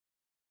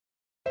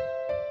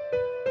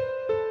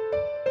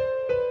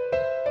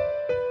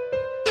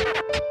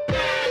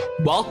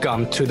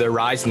Welcome to the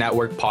Rise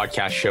Network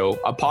podcast show,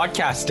 a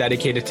podcast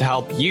dedicated to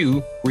help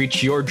you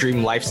reach your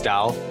dream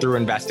lifestyle through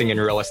investing in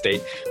real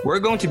estate. We're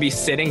going to be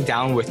sitting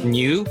down with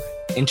new,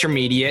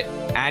 intermediate,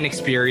 and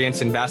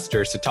experienced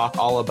investors to talk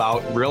all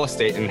about real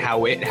estate and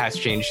how it has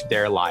changed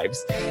their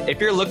lives. If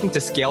you're looking to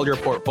scale your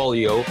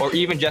portfolio or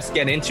even just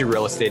get into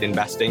real estate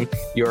investing,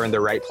 you're in the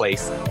right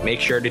place. Make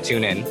sure to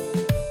tune in.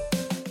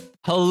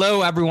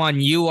 Hello, everyone.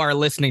 You are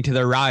listening to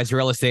the Rise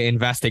Real Estate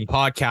Investing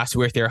podcast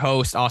with your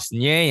host, Austin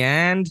Ye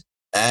and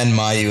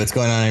Mayu. What's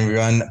going on,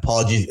 everyone?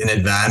 Apologies in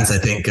advance. I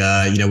think,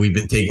 we've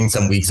been taking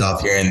some weeks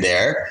off here and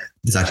there.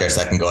 It's actually our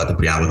second go at the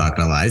preamble, not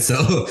gonna lie. So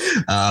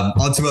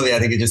ultimately, I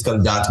think it just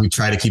comes down to we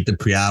try to keep the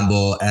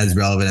preamble as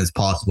relevant as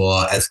possible,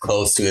 as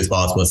close to as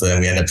possible. So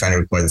then we end up trying to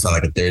record this on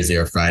like a Thursday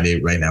or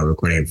Friday. Right now, we're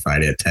recording it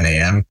Friday at 10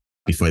 a.m.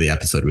 before the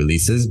episode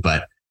releases.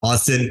 But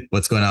Austin,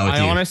 what's going on with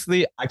you?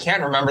 Honestly, I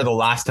can't remember the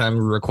last time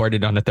we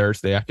recorded on a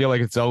Thursday. I feel like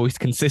it's always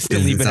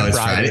consistently been a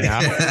Friday now.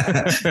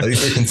 At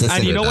least we're consistent.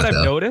 And you know what I've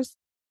though. noticed?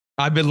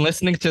 I've been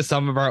listening to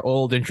some of our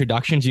old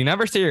introductions. You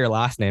never say your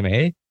last name,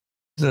 eh?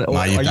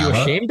 Are you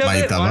ashamed of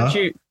it? Why don't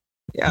you?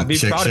 Yeah, be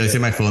proud of it. Should I say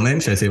my full name?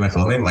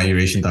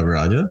 Mayuration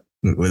Tavaraja.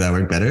 Would that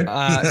work better?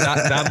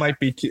 That might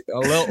be a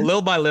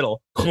little by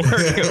little.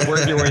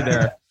 Work your way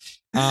there.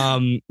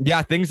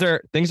 Things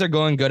are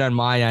going good on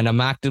my end. I'm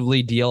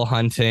actively deal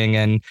hunting,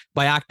 and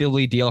by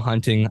actively deal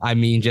hunting, I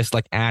mean just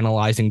like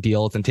analyzing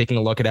deals and taking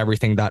a look at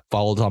everything that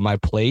falls on my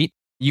plate.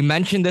 You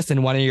mentioned this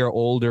in one of your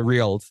older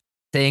reels,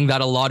 saying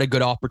that a lot of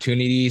good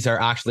opportunities are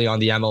actually on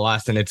the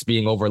MLS and it's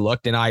being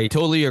overlooked. And I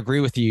totally agree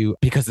with you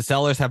because the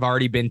sellers have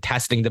already been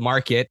testing the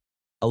market.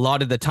 A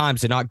lot of the times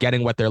they're not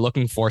getting what they're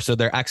looking for. So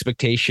their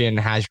expectation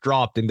has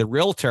dropped, and the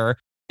realtor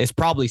is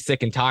probably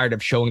sick and tired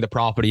of showing the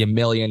property a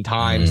million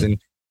times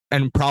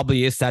and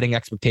probably is setting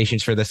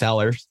expectations for the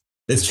sellers.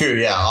 It's true.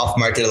 Yeah. Off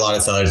market, a lot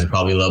of sellers are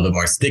probably a little bit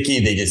more sticky.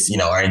 They just,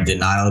 are in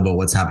denial about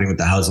what's happening with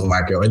the housing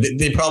market, or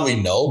they probably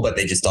know, but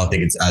they just don't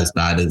think it's as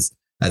bad as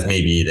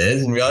maybe it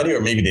is in reality, or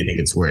maybe they think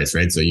it's worse,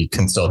 right? So you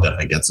can still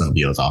definitely get some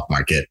deals off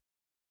market.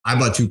 I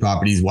bought 2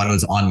 properties. One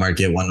was on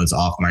market, one was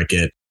off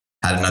market.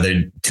 Had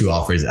another 2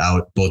 offers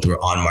out. Both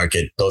were on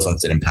market. Those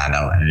ones didn't pan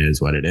out, and it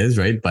is what it is,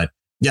 right? But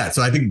yeah,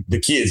 so I think the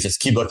key is just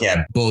keep looking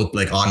at both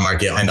like on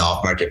market and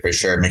off market for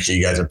sure. Make sure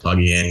you guys are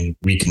plugging in,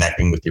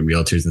 reconnecting with your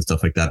realtors and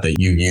stuff like that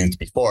you used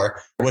before.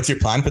 What's your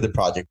plan for the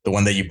project? The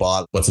one that you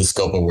bought, what's the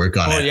scope of work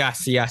on it? Oh,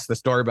 yes. The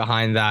story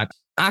behind that.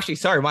 Actually,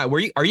 sorry, Mike,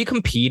 are you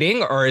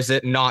competing, or is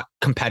it not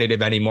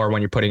competitive anymore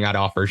when you're putting out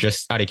offers,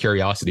 just out of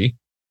curiosity?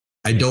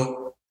 I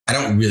don't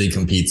really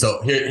compete. So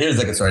here's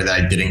like a story that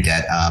I didn't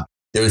get.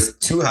 There was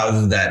 2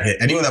 houses that hit.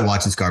 Anyone that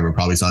watches Scarborough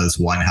probably saw this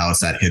one house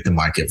that hit the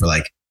market for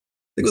like,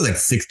 I think it was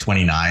like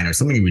 $629 or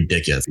something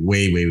ridiculous,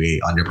 way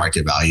under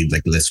market value,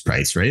 like list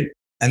price, right?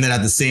 And then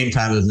at the same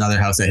time, there was another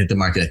house that hit the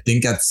market, I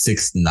think at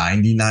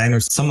 $699 or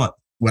somewhat,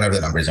 whatever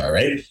the numbers are,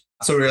 right?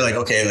 So we were like,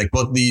 okay, like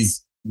both of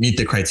these meet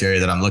the criteria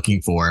that I'm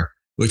looking for.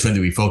 Which one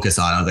do we focus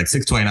on? I was like,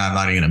 $629, I'm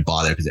not even going to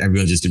bother because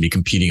everyone's just going to be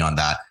competing on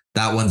that.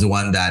 That one's the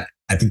one that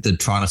I think the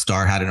Toronto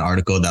Star had an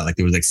article that like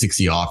there was like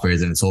 60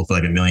 offers and it sold for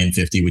like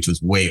 $1,050,000, which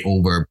was way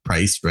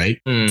overpriced, right?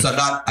 So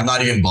I'm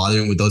not even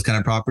bothering with those kind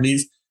of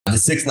properties. The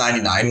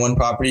 $699 one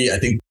property, I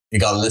think it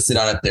got listed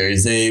on a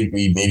Thursday.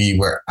 We maybe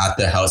were at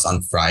the house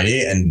on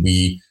Friday, and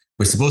we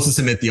were supposed to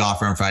submit the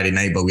offer on Friday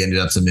night, but we ended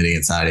up submitting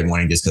it Saturday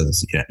morning just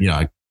because,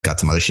 I got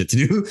some other shit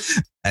to do.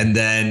 And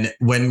then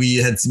when we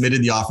had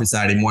submitted the offer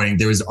Saturday morning,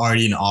 there was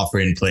already an offer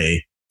in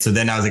play. So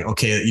then I was like,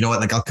 okay, you know what?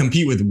 Like I'll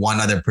compete with one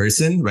other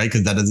person, right?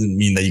 Because that doesn't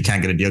mean that you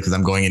can't get a deal because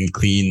I'm going in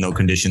clean, no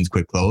conditions,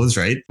 quick close,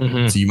 right?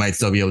 So you might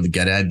still be able to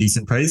get it at a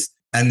decent price.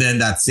 And then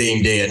that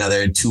same day,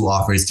 another 2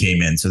 offers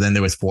came in. So then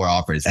there was 4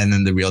 offers. And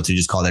then the realtor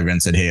just called everyone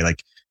and said, hey,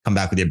 like come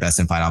back with your best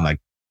and final. I'm like,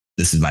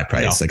 this is my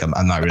price. No. Like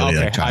I'm not really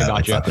like trying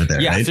to fuck with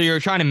it. Yeah. Right? So you're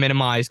trying to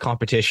minimize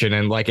competition.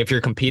 And like, if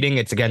you're competing,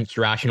 it's against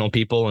rational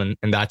people and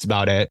that's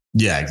about it.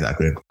 Yeah,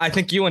 exactly. I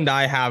think you and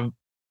I have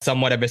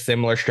somewhat of a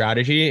similar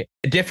strategy,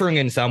 differing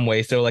in some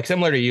ways. So like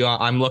similar to you,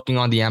 I'm looking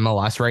on the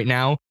MLS right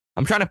now.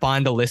 I'm trying to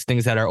find the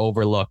listings that are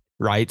overlooked,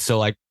 right? So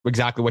like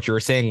exactly what you were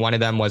saying, one of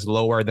them was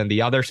lower than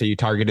the other. So you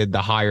targeted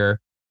the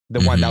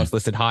one that was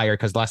listed higher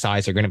because less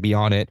eyes are going to be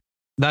on it.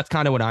 That's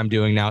kind of what I'm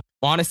doing now.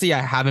 Honestly, I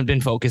haven't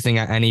been focusing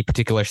at any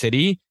particular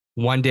city.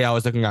 One day I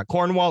was looking at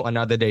Cornwall,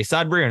 another day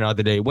Sudbury,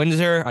 another day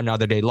Windsor,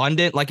 another day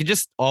London. Like it's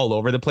just all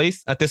over the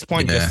place at this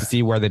point just to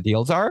see where the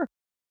deals are.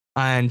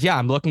 And yeah,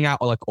 I'm looking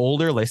at like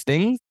older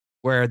listings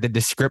where the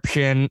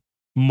description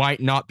might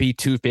not be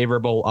too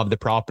favorable of the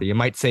property. It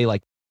might say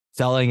like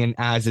selling in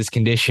as is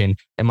condition.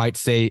 It might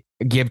say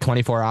give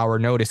 24-hour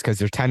notice because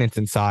there's tenants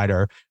inside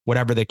or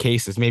whatever the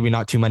case is. Maybe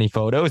not too many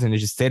photos and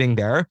it's just sitting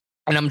there.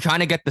 And I'm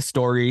trying to get the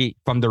story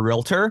from the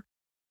realtor.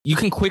 You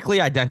can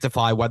quickly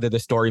identify whether the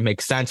story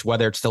makes sense,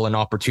 whether it's still an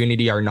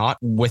opportunity or not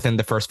within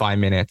the first 5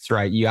 minutes,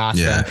 right? You ask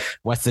them,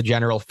 what's the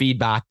general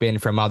feedback been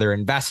from other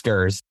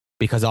investors?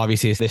 Because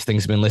obviously this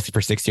thing's been listed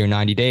for 60 or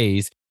 90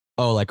 days.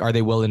 Oh, like, are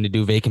they willing to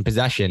do vacant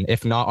possession?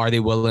 If not, are they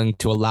willing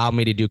to allow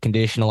me to do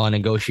conditional on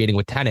negotiating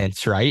with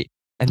tenants, right?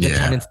 and the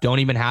tenants don't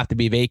even have to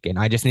be vacant.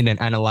 I just need an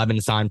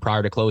N11 signed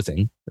prior to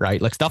closing,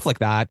 right? Like stuff like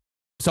that.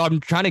 So I'm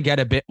trying to get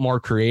a bit more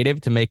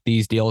creative to make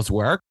these deals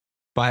work.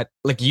 But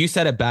like you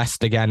said it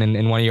best again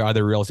in one of your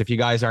other reels, if you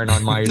guys aren't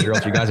on my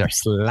reels, you guys are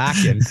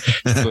slacking.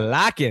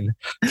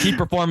 Key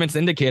performance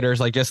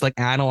indicators, like just like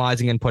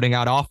analyzing and putting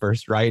out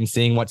offers, right? And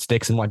seeing what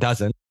sticks and what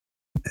doesn't.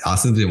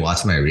 Austin's been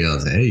watching my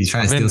reels. Hey, you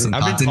trying to steal some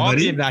content,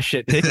 buddy? I've been copying that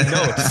shit, taking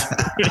notes.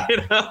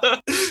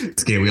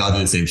 It's okay. We all do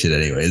the same shit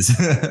anyways.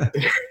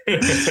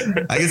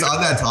 I guess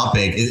on that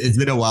topic, it's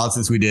been a while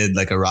since we did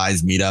like a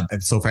Rise meetup.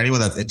 And so for anyone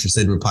that's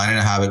interested, we're planning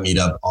to have a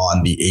meetup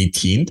on the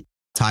 18th.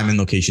 Time and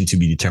location to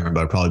be determined,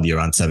 but it'll probably be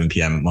around 7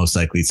 p.m. Most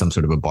likely some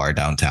sort of a bar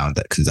downtown,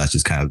 because that's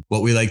just kind of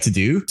what we like to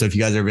do. So if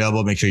you guys are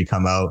available, make sure you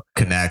come out,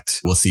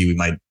 connect. We'll see.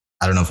 I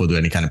don't know if we'll do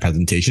any kind of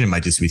presentation. It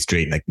might just be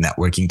straight like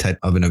networking type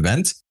of an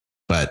event.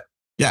 But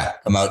yeah,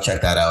 come out,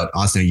 check that out.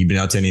 Austin, have you been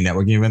out to any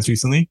networking events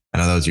recently? I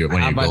know that was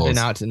one of your goals. Been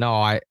out to, no,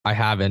 I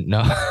haven't.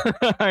 No,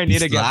 I need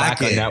to get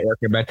back on networking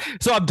event.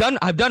 So I've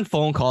done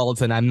phone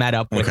calls and I met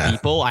up with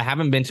people. I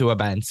haven't been to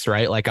events,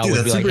 right? Like I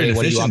would be like, hey,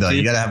 what are you up to?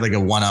 You got to have like a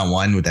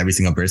one-on-one with every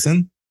single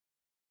person.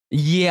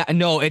 Yeah,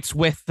 no, it's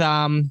with,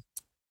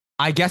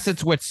 I guess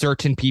it's with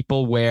certain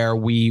people where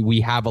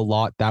we have a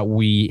lot that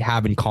we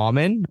have in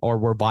common or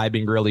we're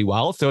vibing really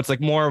well. So it's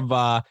like more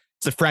of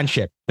it's a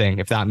friendship thing,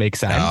 if that makes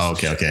sense. Oh,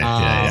 okay.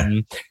 Yeah.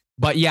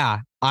 But yeah,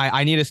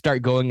 I need to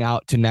start going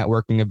out to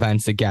networking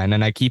events again.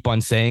 And I keep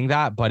on saying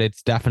that, but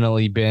it's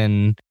definitely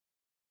been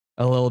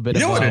a little bit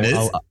You know what it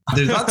is?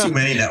 There's not too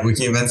many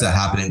networking events that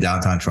happen in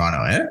downtown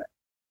Toronto, eh?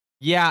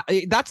 Yeah,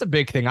 that's a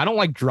big thing. I don't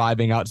like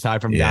driving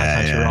outside from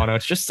downtown Toronto.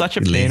 It's just such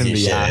a pain in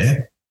the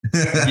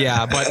ass.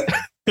 Yeah, but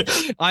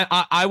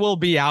I will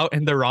be out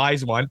in the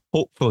Rise one,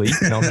 hopefully.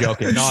 No, I'm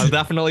joking. No, I'll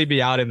definitely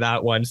be out in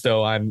that one.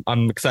 So I'm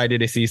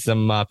excited to see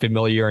some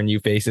familiar and new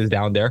faces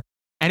down there.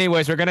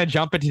 Anyways, we're going to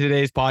jump into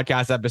today's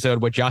podcast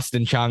episode with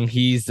Justin Chung.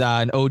 He's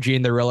an OG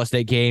in the real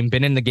estate game,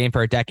 been in the game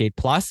for a decade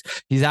plus.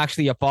 He's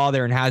actually a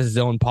father and has his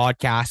own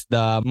podcast,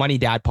 the Money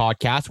Dad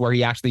podcast, where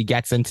he actually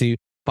gets into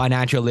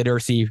financial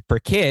literacy for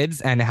kids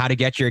and how to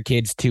get your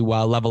kids to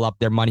level up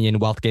their money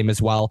and wealth game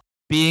as well.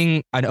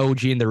 Being an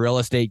OG in the real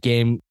estate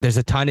game, there's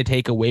a ton to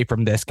take away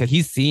from this because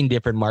he's seen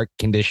different market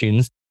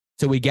conditions.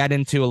 So we get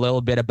into a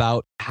little bit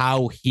about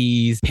how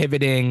he's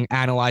pivoting,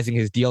 analyzing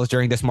his deals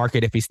during this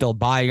market, if he's still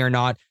buying or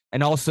not,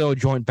 and also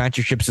joint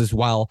ventureships as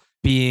well.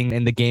 Being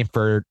in the game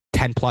for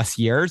 10 plus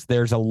years,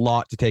 there's a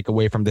lot to take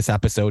away from this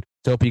episode.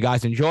 So hope you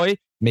guys enjoy.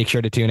 Make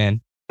sure to tune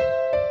in.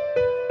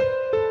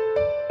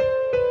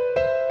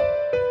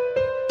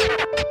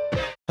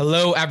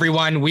 Hello,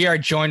 everyone. We are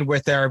joined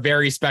with our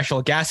very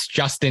special guest,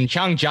 Justin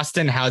Chung.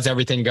 Justin, how's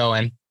everything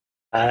going?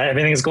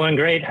 Everything's going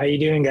great. How are you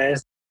doing,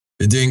 guys?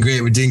 We're doing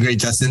great,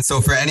 Justin. So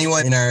for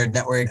anyone in our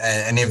network,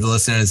 any of the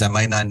listeners that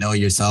might not know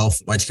yourself,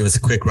 why don't you give us a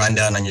quick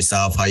rundown on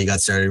yourself, how you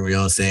got started in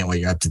real estate and what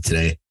you're up to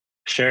today?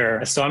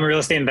 Sure. So I'm a real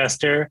estate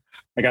investor.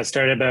 I got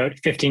started about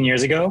 15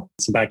 years ago.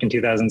 So back in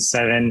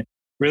 2007,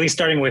 really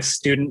starting with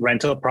student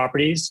rental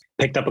properties,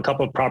 picked up a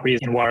couple of properties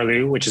in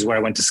Waterloo, which is where I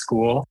went to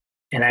school,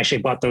 and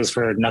actually bought those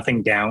for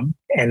nothing down,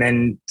 and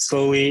then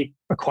slowly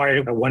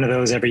acquired one of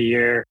those every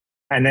year.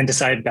 And then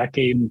decided back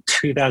in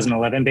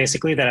 2011,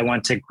 basically, that I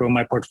want to grow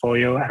my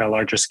portfolio at a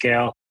larger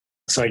scale.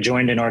 So I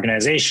joined an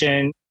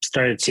organization,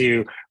 started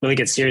to really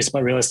get serious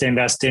about real estate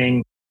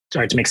investing,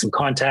 started to make some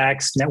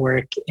contacts,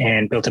 network,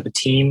 and built up a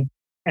team.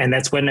 And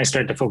that's when I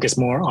started to focus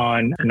more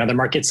on another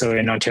market. So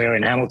in Ontario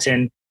and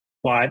Hamilton,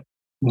 bought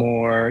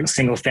more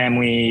single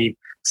family,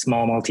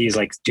 small multis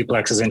like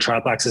duplexes and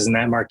triplexes in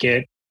that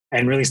market.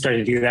 And really started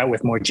to do that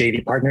with more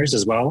JV partners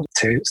as well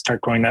to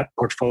start growing that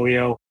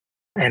portfolio.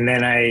 And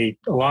then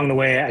along the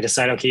way, I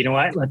decided, okay, you know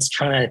what, let's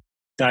try to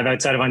dive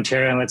outside of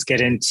Ontario and let's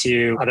get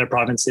into other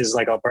provinces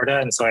like Alberta.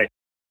 And so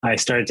I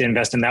started to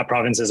invest in that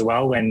province as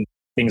well when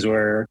things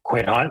were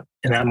quite hot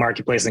in that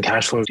marketplace and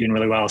cash flow was doing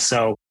really well.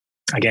 So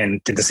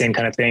again, did the same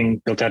kind of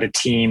thing, built out a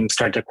team,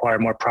 started to acquire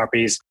more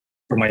properties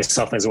for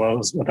myself as well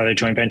as with other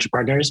joint venture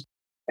partners.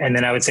 And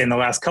then I would say in the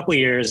last couple of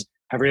years,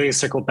 I've really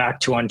circled back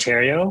to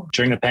Ontario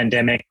during the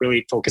pandemic,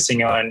 really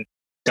focusing on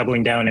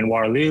doubling down in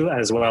Waterloo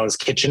as well as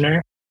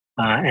Kitchener.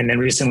 And then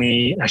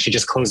recently, actually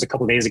just closed a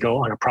couple of days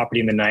ago on a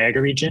property in the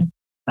Niagara region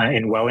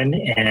in Welland.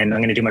 And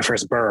I'm going to do my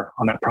first BRRRR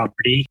on that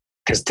property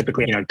because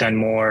typically, done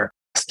more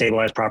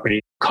stabilized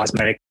property,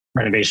 cosmetic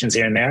renovations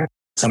here and there.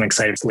 So I'm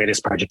excited for the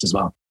latest project as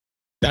well.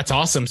 That's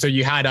awesome. So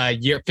you had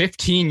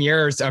 15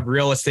 years of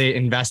real estate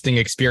investing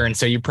experience.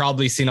 So you've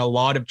probably seen a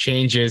lot of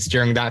changes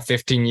during that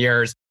 15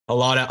 years. A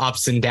lot of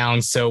ups and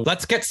downs. So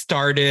let's get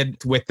started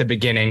with the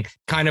beginning.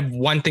 Kind of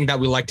one thing that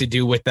we like to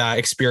do with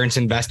experienced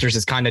investors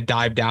is kind of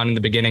dive down in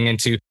the beginning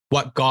into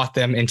what got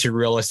them into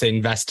real estate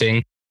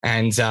investing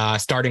and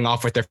starting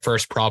off with their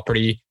first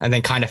property and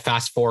then kind of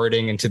fast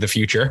forwarding into the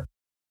future.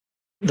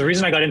 The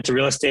reason I got into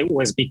real estate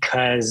was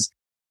because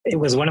it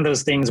was one of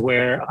those things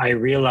where I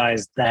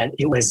realized that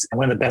it was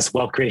one of the best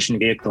wealth creation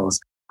vehicles.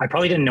 I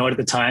probably didn't know it at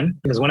the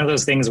time. It was one of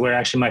those things where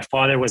actually my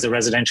father was a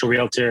residential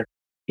realtor.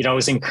 He'd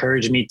always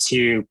encouraged me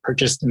to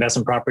purchase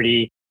investment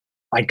property.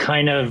 I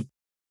kind of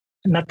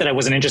not that I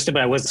wasn't interested,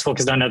 but I was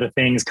focused on other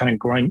things, kind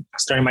of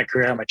starting my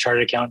career. I'm a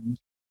chartered accountant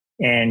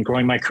and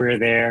growing my career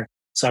there.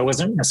 So I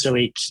wasn't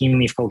necessarily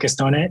keenly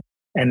focused on it.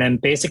 And then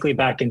basically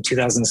back in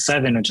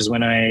 2007, which is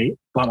when I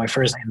bought my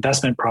first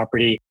investment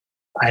property,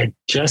 I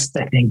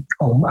think,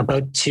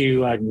 about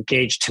to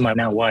engage to my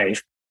now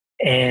wife.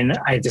 And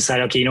I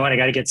decided, okay, you know what? I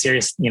got to get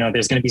serious.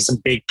 There's going to be some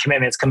big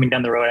commitments coming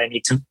down the road. I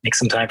need to make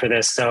some time for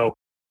this. So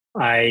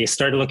I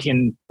started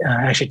looking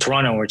actually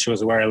Toronto, which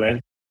was where I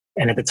lived.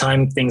 And at the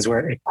time, things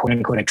were quote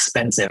unquote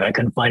expensive. I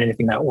couldn't find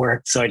anything that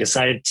worked. So I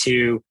decided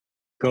to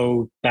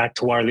go back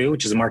to Waterloo,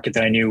 which is a market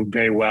that I knew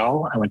very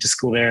well. I went to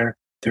school there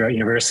throughout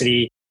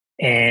university.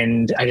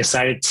 And I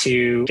decided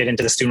to get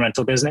into the student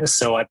rental business.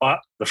 So I bought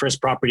the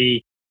first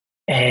property.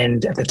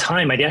 And at the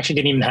time, I actually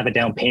didn't even have a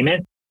down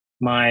payment.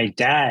 My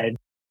dad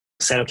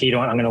said, okay, you know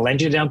what? I'm going to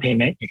lend you a down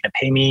payment. You're going to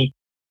pay me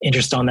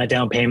interest on that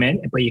down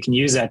payment, but you can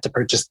use that to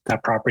purchase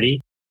that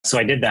property. So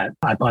I did that.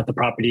 I bought the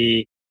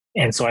property.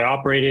 And so I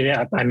operated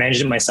it. I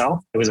managed it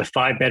myself. It was a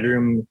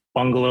 5-bedroom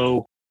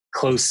bungalow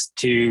close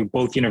to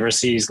both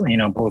universities,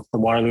 both the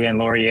Waterloo and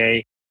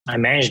Laurier. I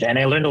managed it and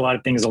I learned a lot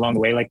of things along the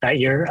way. Like that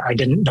year, I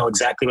didn't know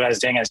exactly what I was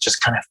doing. I was just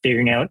kind of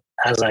figuring out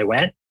as I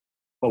went.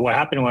 But what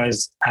happened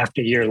was after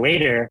a year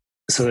later,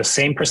 so the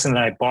same person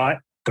that I bought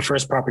the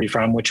first property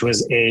from, which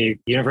was a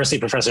university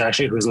professor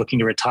actually who was looking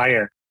to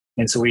retire.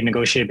 And so we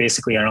negotiated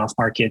basically an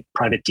off-market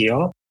private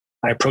deal.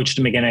 I approached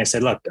him again. And I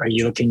said, look, are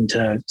you looking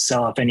to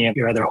sell off any of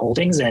your other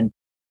holdings? And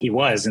he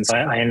was. And so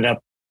I ended up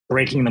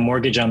breaking the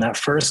mortgage on that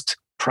first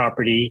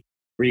property,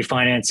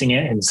 refinancing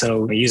it. And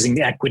so using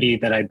the equity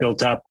that I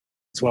built up,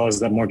 as well as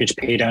the mortgage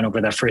pay down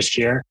over that first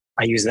year,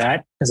 I used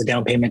that as a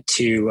down payment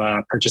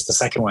to purchase the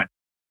second one.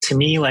 To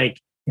me, like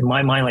in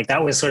my mind, like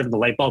that was sort of the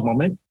light bulb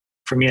moment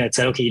for me that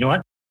said, okay, you know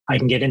what? I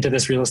can get into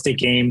this real estate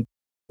game,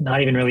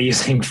 not even really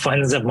using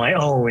funds of my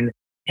own,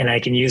 and I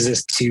can use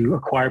this to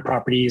acquire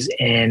properties.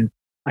 And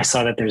I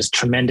saw that there's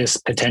tremendous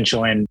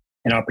potential and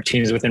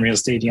opportunities within real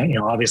estate,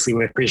 obviously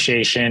with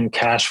appreciation,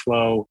 cash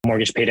flow,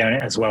 mortgage pay down,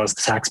 as well as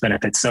the tax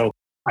benefits. So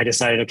I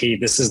decided, okay,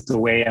 this is the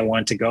way I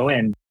want to go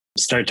and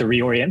start to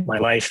reorient my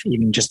life,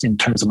 even just in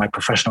terms of my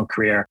professional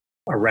career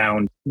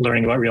around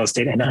learning about real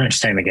estate and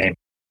understanding the game.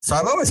 So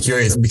I'm always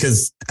curious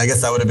because I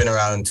guess that would have been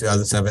around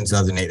 2007,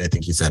 2008, I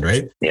think you said,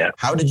 right? Yeah.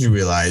 How did you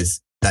realize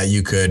that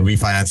you could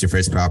refinance your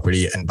first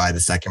property and buy the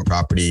second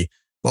property?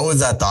 What was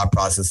that thought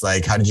process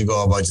like? How did you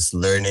go about just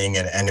learning?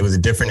 And it was a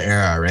different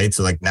era, right?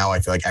 So like now I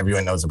feel like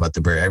everyone knows about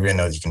the BRRRR. Everyone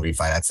knows you can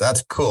refinance. So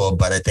that's cool.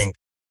 But I think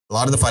a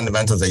lot of the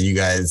fundamentals that you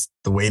guys,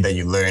 the way that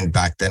you learned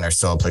back then are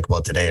still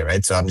applicable today,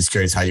 right? So I'm just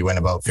curious how you went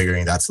about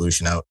figuring that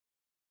solution out.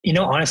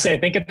 Honestly, I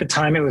think at the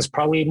time it was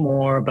probably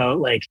more about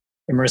like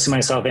immersing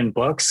myself in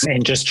books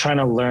and just trying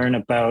to learn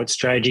about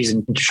strategies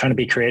and trying to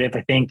be creative.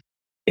 I think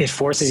it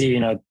forces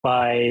you,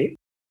 by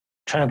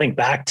trying to think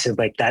back to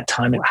like that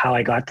time, how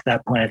I got to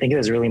that point. I think it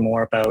was really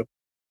more about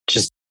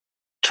just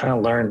trying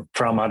to learn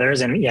from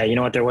others. And yeah, you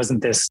know what, there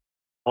wasn't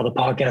all the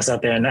podcasts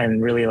out there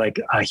and really like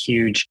a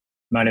huge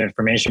amount of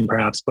information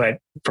perhaps, but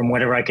from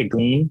whatever I could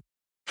glean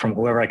from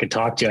whoever I could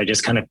talk to, I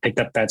just kind of picked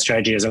up that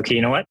strategy as, okay,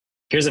 you know what,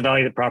 here's the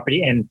value of the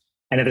property. And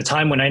at the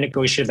time when I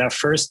negotiated that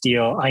first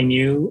deal, I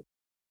knew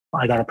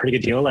I got a pretty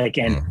good deal,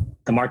 and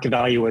the market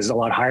value was a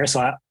lot higher.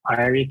 So I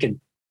already could,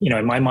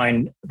 in my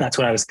mind, that's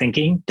what I was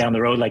thinking down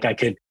the road. Like I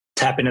could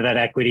tap into that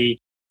equity.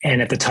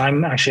 And at the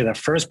time, actually, the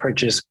first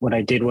purchase, what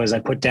I did was I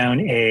put down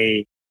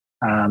I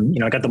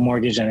got the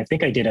mortgage and I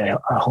think I did a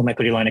home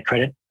equity line of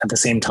credit at the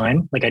same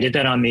time. Like I did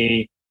that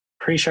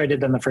pretty sure I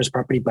did that on the first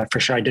property, but for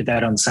sure I did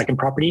that on the second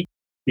property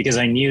because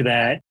I knew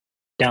that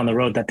down the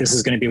road that this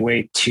is going to be a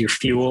way to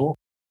fuel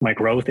my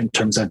growth in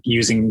terms of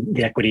using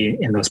the equity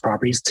in those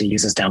properties to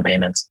use as down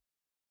payments.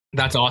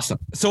 That's awesome.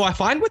 So I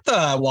find with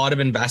a lot of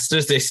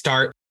investors, they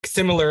start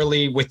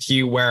similarly with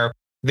you where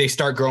they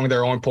start growing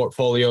their own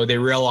portfolio. They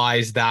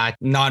realize that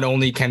not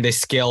only can they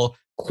scale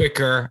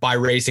quicker by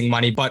raising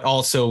money, but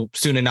also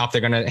soon enough,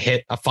 they're going to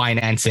hit a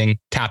financing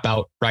tap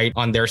out, right,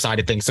 on their side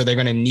of things. So they're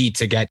going to need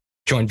to get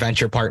joint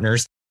venture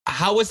partners.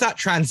 How was that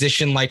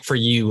transition like for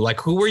you? Like,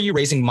 who were you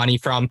raising money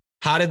from?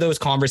 How did those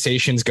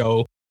conversations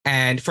go?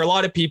 And for a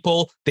lot of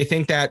people, they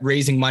think that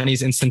raising money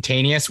is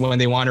instantaneous. When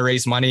they want to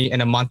raise money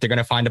in a month, they're going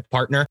to find a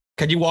partner.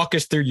 Could you walk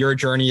us through your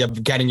journey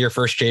of getting your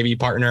first JV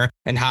partner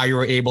and how you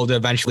were able to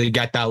eventually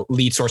get that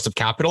lead source of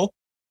capital?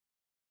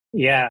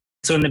 Yeah.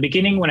 So in the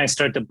beginning, when I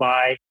started to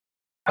buy,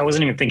 I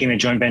wasn't even thinking of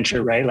joint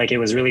venture, right? Like it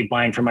was really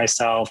buying for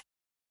myself.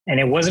 And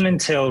it wasn't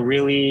until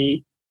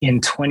really in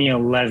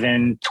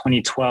 2011,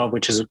 2012,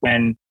 which is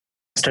when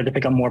I started to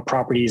pick up more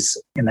properties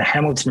in the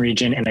Hamilton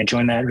region. And I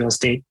joined that real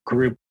estate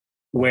group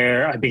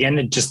where I began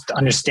to just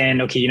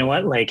understand, okay, you know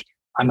what? Like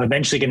I'm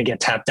eventually going to get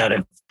tapped out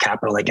of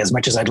capital. Like as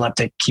much as I'd love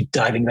to keep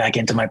diving back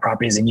into my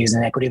properties and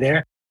using equity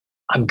there,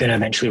 I'm going to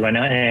eventually run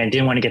out. And I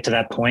didn't want to get to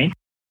that point.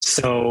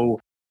 So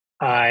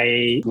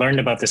I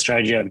learned about the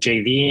strategy of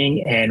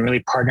JVing and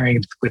really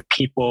partnering with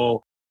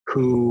people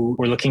who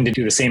were looking to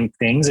do the same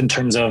things in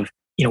terms of,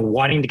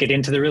 wanting to get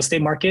into the real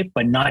estate market,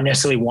 but not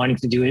necessarily wanting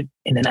to do it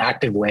in an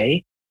active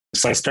way.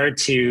 So I started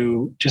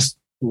to just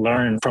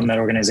learn from that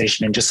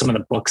organization and just some of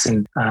the books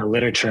and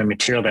literature and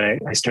material that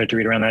I started to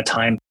read around that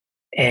time.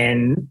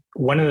 And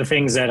one of the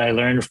things that I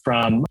learned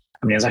from,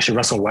 it was actually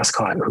Russell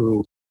Westcott,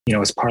 who,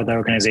 was part of that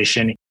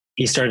organization.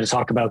 He started to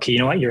talk about, okay, you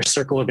know what, your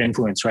circle of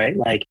influence, right?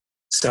 Like,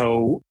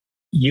 so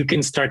you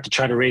can start to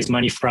try to raise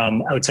money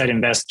from outside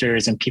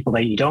investors and people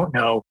that you don't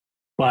know,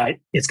 but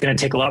it's going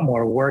to take a lot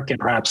more work and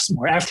perhaps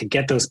more effort to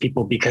get those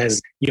people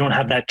because you don't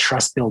have that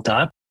trust built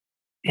up.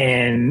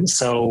 And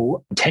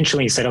so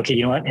intentionally he said, okay,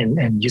 you know what?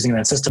 And using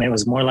that system, it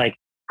was more like,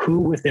 who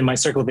within my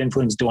circle of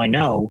influence do I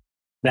know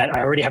that I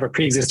already have a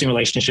pre-existing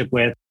relationship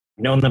with?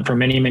 I've known them for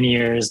many, many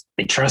years.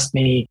 They trust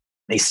me.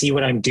 They see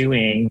what I'm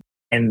doing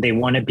and they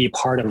want to be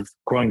part of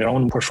growing their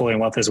own portfolio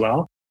and wealth as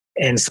well.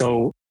 And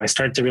so I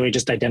started to really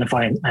just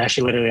identify, and I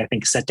actually literally, I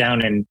think, sat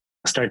down and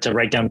started to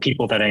write down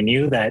people that I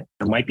knew that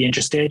might be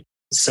interested.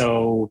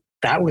 So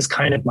that was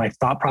kind of my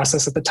thought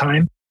process at the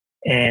time.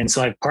 And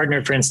so I've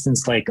partnered, for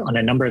instance, like on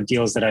a number of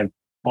deals that I've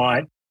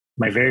bought.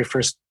 My very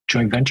first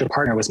joint venture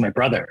partner was my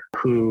brother,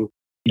 who,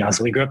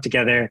 so we grew up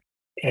together,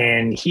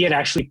 and he had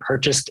actually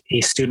purchased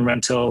a student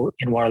rental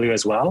in Waterloo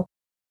as well.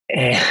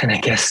 And I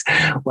guess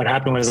what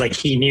happened was, like,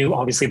 he knew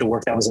obviously the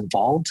work that was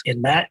involved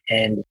in that.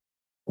 And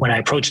when I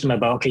approached him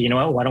about, okay, you know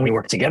what, why don't we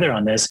work together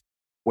on this,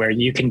 where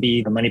you can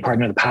be the money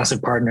partner, the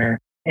passive partner,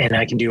 and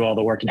I can do all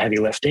the work and heavy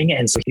lifting.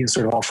 And so he was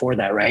sort of all for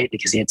that, right?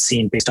 Because he had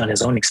seen, based on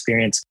his own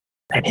experience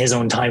and his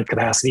own time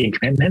capacity and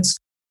commitments.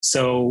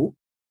 So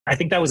I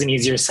think that was an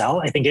easier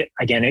sell. I think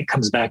it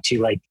comes back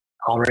to like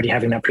already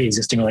having that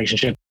pre-existing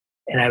relationship.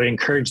 And I would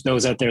encourage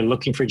those out there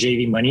looking for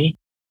JV money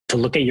to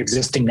look at your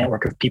existing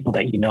network of people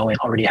that you know and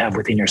already have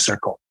within your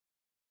circle.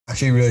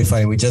 Actually, really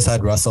funny. We just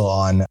had Russell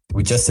on.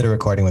 We just did a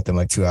recording with him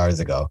like 2 hours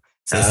ago.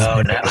 So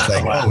we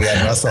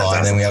had Russell on,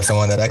 and then we have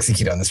someone that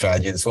executed on the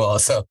strategy as well.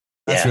 So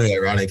that's really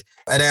ironic.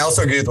 And I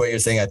also agree with what you're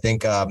saying. I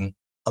think a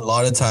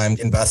lot of times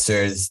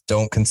investors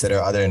don't consider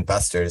other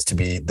investors to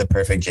be the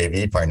perfect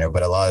JV partner,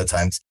 but a lot of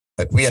times,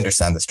 like, we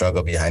understand the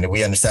struggle behind it.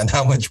 We understand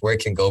how much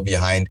work can go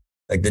behind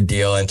like the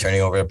deal and turning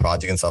over a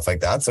project and stuff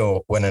like that.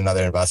 So when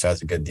another investor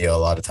has a good deal, a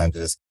lot of times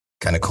it's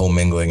kind of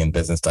commingling and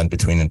business done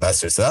between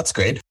investors. So that's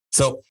great.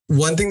 So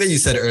one thing that you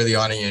said early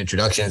on in your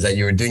introduction is that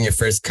you were doing your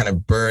first kind of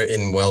BRRRR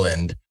in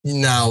Welland.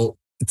 Now,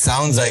 it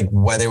sounds like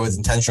whether it was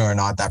intentional or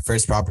not, that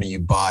first property you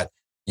bought,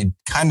 you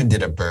kind of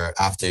did a BRRRR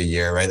after a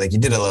year, right? Like you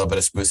did a little bit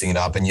of sprucing it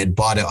up and you'd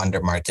bought it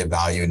under market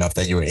value enough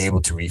that you were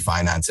able to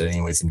refinance it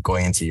anyways and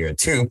going into year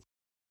two.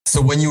 So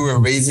when you were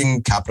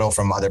raising capital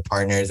from other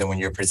partners and when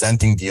you're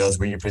presenting deals,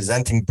 were you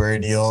presenting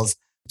BRRRR deals?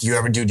 Do you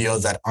ever do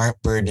deals that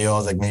aren't BRRRR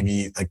deals? Like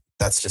maybe like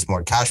that's just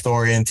more cash flow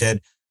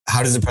oriented.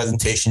 How does the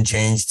presentation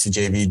change to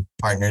JV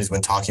partners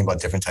when talking about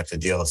different types of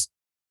deals?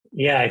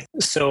 Yeah.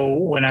 So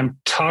when I'm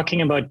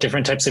talking about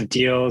different types of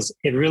deals,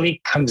 it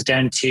really comes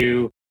down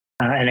to,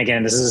 and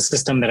again, this is a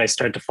system that I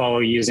started to follow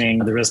using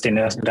the Real Estate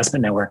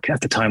Investment Network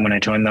at the time when I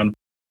joined them.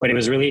 But it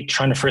was really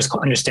trying to first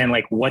understand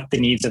like what the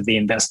needs of the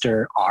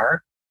investor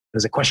are.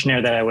 There's a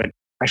questionnaire that I would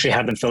actually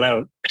have them fill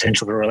out,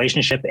 potential for a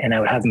relationship, and I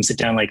would have them sit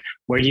down like,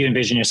 where do you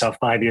envision yourself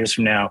 5 years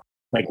from now?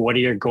 Like, what are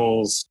your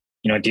goals?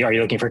 Are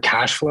you looking for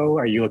cash flow?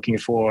 Are you looking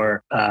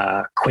for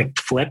quick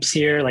flips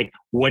here? Like,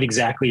 what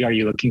exactly are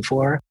you looking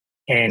for?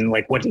 And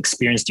like, what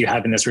experience do you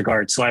have in this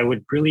regard? So I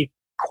would really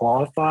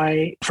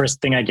qualify.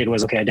 First thing I did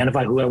was, okay,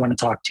 identify who I want to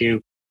talk to.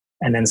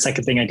 And then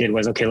second thing I did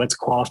was, okay, let's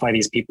qualify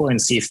these people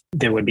and see if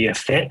there would be a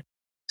fit.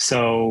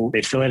 So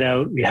they fill it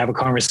out. We have a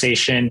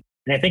conversation.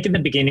 And I think in the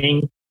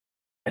beginning,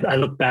 I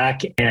look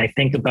back and I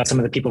think about some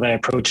of the people that I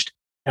approached.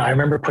 And I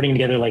remember putting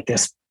together like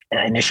this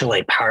initial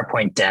like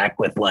PowerPoint deck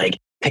with like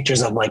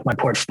pictures of like my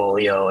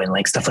portfolio and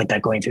like stuff like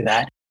that going through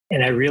that.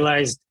 And I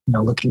realized,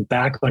 looking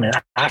back on it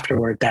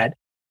afterward, that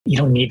you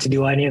don't need to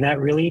do any of that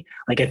really.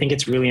 Like, I think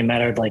it's really a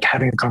matter of like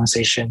having a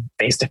conversation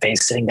face to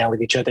face, sitting down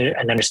with each other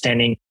and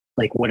understanding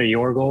like, what are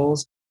your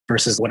goals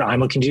versus what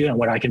I'm looking to do and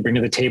what I can bring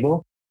to the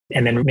table.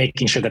 And then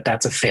making sure that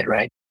that's a fit,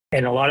 right?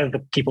 And a lot of the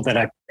people that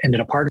I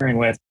ended up partnering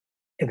with,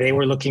 they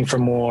were looking for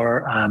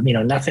more,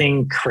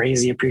 nothing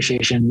crazy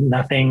appreciation,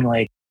 nothing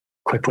like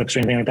quick flips or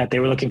anything like that. They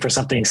were looking for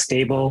something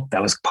stable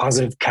that was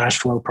positive cash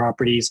flow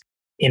properties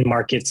in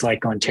markets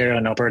like Ontario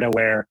and Alberta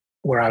where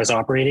I was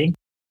operating.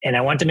 And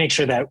I wanted to make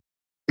sure that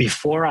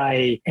before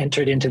I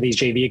entered into these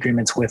JV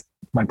agreements with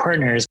my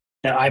partners,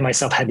 that I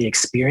myself had the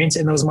experience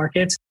in those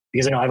markets.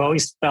 Because I've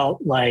always felt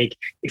like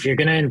if you're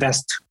going to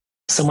invest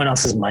someone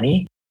else's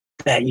money,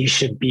 that you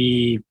should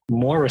be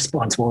more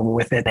responsible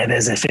with it than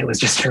as if it was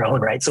just your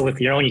own, right? So with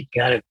your own,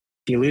 if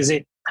you lose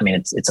it,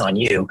 it's on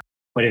you.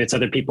 But if it's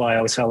other people, I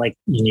always felt like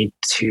you need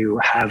to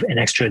have an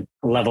extra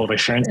level of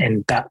assurance.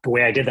 And the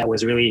way I did that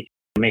was really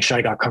make sure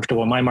I got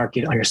comfortable in my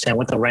market, understand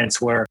what the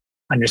rents were,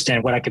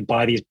 understand what I could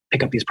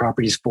pick up these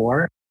properties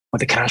for, what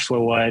the cash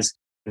flow was.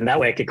 And that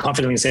way I could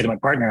confidently say to my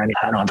partner, I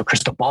don't have a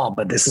crystal ball,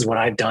 but this is what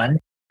I've done.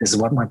 This is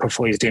what my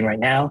portfolio is doing right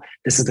now.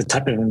 This is the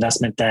type of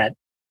investment that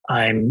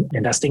I'm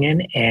investing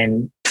in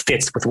and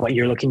fits with what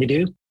you're looking to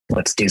do.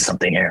 Let's do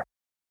something here.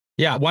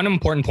 Yeah. One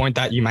important point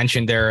that you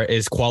mentioned there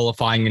is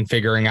qualifying and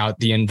figuring out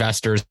the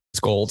investor's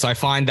goals. I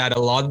find that a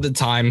lot of the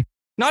time,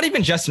 not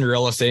even just in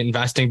real estate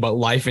investing, but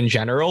life in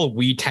general,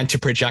 we tend to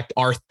project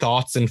our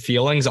thoughts and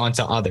feelings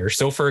onto others.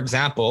 So for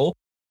example,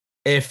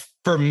 if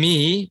for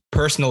me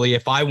personally,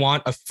 if I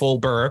want a full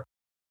BRRRR,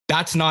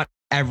 that's not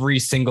every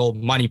single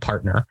money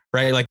partner,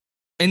 right? Like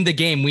in the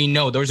game, we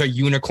know those are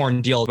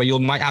unicorn deals, but you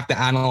might have to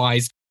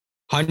analyze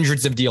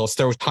hundreds of deals.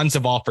 There was tons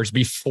of offers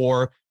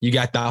before you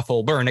get that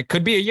full BRRRR. And it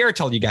could be a year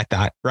till you get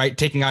that, right?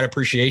 Taking out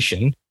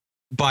appreciation.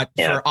 But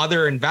for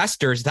other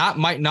investors, that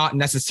might not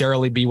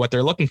necessarily be what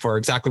they're looking for.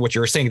 Exactly what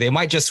you were saying. They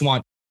might just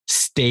want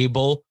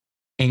stable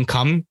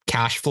income,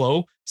 cash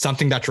flow,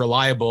 something that's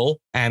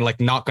reliable and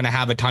like not going to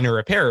have a ton of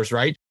repairs,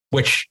 right?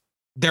 Which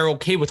they're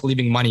okay with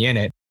leaving money in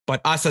it. But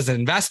us as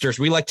investors,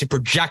 we like to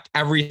project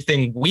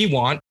everything we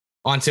want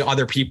onto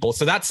other people.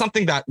 So that's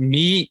something that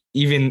me,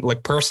 even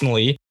like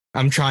personally,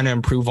 I'm trying to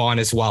improve on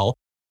as well.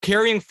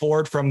 Carrying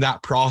forward from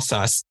that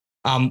process,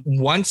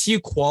 once you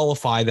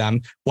qualify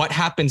them, what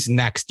happens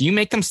next? Do you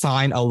make them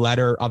sign a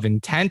letter of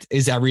intent?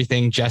 Is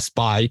everything just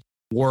by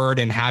word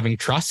and having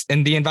trust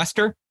in the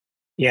investor?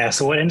 Yeah.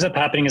 So what ends up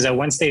happening is that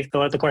once they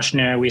fill out the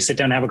questionnaire, we sit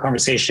down and have a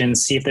conversation,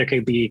 see if there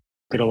could be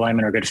good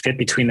alignment or good fit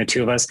between the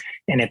two of us.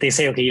 And if they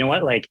say, okay, you know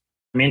what, like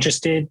I'm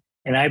interested.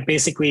 And I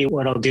basically,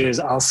 what I'll do is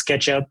I'll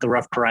sketch out the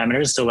rough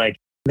parameters. So like,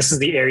 this is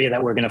the area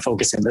that we're going to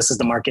focus in. This is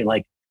the market,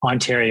 like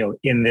Ontario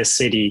in this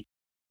city.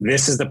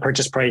 This is the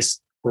purchase price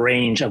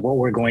range of what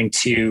I'm going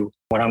to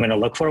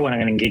look for, what I'm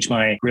going to engage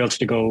my realtor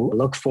to go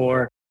look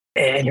for.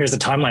 And here's the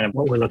timeline of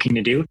what we're looking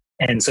to do.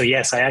 And so,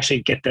 yes, I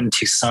actually get them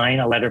to sign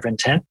a letter of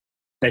intent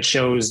that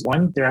shows,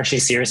 one, they're actually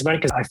serious about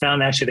it. Because I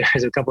found actually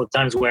there's a couple of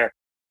times where,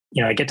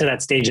 you know, I get to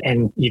that stage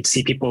and you'd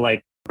see people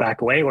like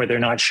back away or they're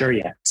not sure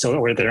yet. So,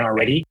 or they're not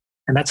ready.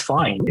 And that's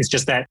fine. It's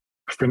just that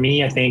for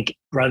me, I think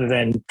rather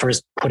than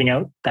first putting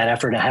out that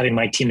effort and having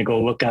my team to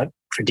go look out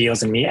for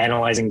deals and me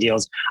analyzing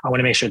deals, I want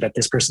to make sure that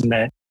this person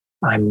that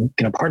I'm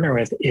going to partner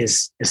with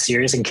is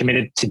serious and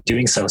committed to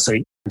doing so. So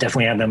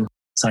definitely have them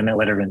sign that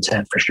letter of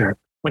intent for sure.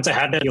 Once I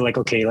have that, you're like,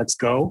 okay, let's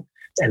go.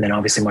 And then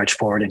obviously march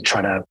forward and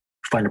try to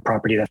find a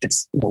property that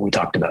fits what we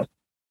talked about.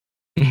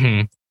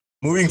 Mm-hmm.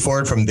 Moving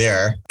forward from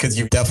there, because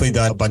you've definitely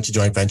done a bunch of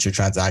joint venture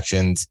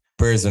transactions,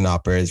 BRRRRs and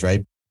not BRRRRs,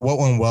 right? What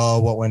went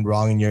well? What went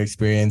wrong in your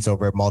experience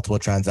over multiple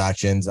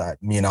transactions?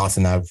 Me and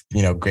Austin have,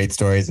 great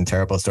stories and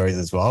terrible stories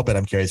as well. But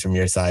I'm curious from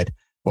your side,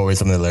 what were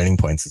some of the learning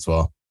points as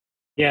well?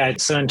 Yeah.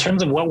 So in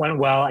terms of what went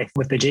well,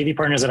 with the JV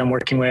partners that I'm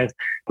working with,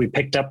 we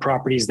picked up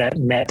properties that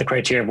met the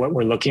criteria of what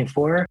we're looking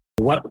for.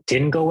 What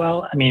didn't go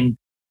well? I mean,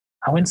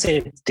 I wouldn't say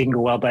it didn't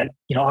go well, but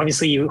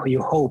obviously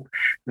you hope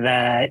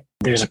that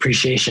there's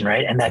appreciation,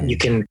 right? And that you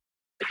can,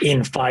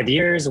 in 5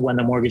 years, when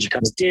the mortgage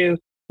comes due,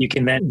 you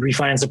can then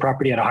refinance the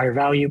property at a higher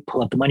value,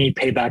 pull up the money,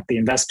 pay back the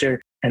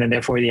investor, and then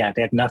therefore, they have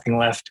nothing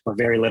left or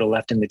very little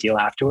left in the deal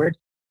afterward.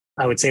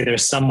 I would say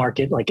there's some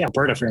market like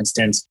Alberta, for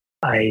instance.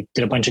 I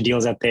did a bunch of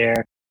deals out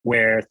there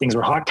where things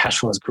were hot, cash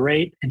flow is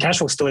great, and cash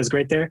flow still is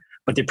great there,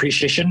 but the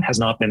appreciation has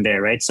not been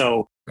there, right?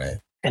 So,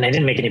 and I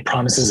didn't make any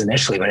promises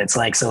initially, but it's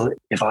like, so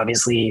if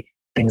obviously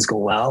things go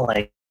well,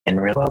 like in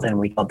real well, then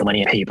we got the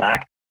money and pay you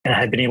back. And I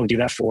had been able to do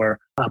that for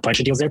a bunch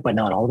of deals there, but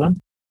not all of them.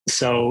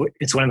 So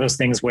it's one of those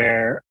things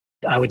where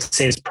I would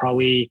say is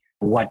probably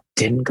what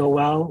didn't go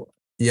well.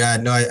 Yeah,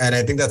 no, and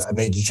I think that's a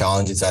major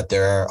challenge is that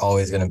there are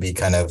always going to be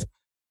kind of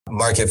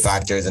market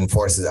factors and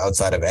forces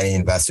outside of any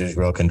investor's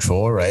real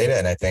control, right?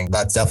 And I think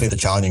that's definitely the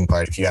challenging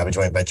part. If you have a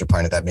joint venture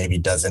partner that maybe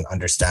doesn't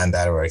understand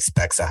that or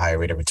expects a higher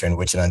rate of return,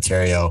 which in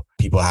Ontario,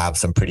 people have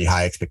some pretty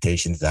high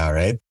expectations now,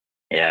 right?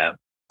 Yeah.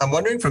 I'm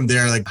wondering from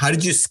there, like, how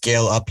did you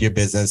scale up your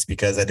business?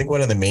 Because I think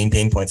one of the main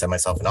pain points that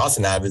myself and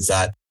Austin have is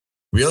that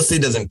real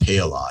estate doesn't pay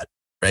a lot,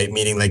 right?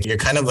 Meaning like you're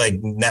kind of like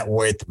net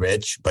worth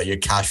rich, but your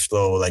cash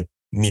flow like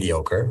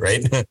mediocre,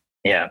 right?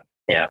 Yeah.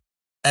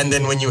 And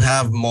then when you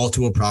have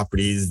multiple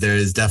properties,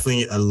 there's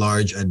definitely a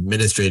large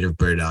administrative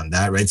burden on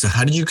that, right? So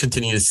how did you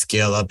continue to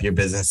scale up your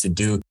business to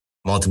do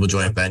multiple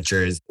joint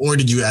ventures? Or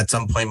did you at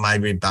some point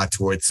migrate back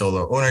towards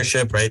solo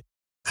ownership, right?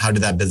 How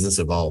did that business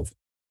evolve?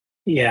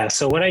 Yeah.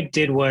 So what I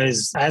did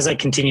was, as I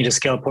continued to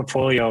scale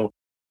portfolio,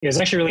 it was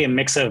actually really a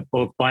mix of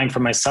both buying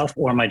for myself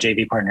or my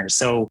JV partners.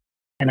 So,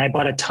 and I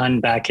bought a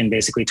ton back in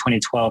basically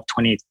 2012,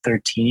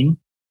 2013.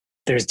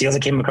 There's deals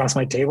that came across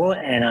my table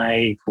and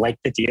I liked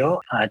the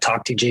deal. I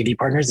talked to JV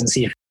partners and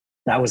see if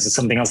that was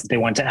something else that they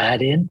want to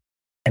add in.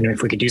 And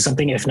if we could do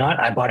something, if not,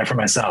 I bought it for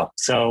myself.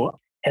 So,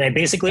 and I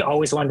basically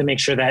always wanted to make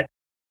sure that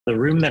the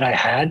room that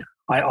I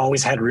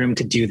always had room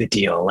to do the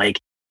deal. Like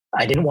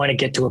I didn't want to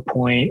get to a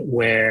point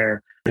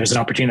where there's an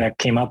opportunity that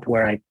came up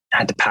where I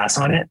had to pass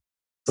on it.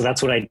 So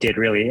that's what I did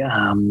really.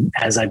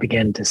 As I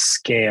began to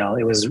scale,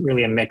 it was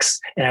really a mix.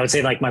 And I would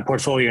say like my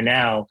portfolio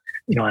now,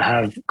 I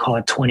have, call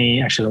it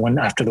 20, actually the one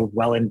after the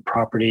Welland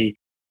property,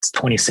 it's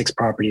 26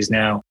 properties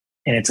now.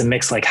 And it's a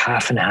mix like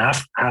half and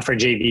half are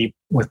JV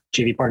with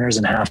JV partners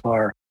and half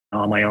are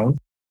on my own.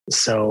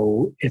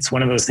 So it's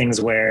one of those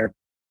things where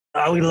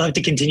I would love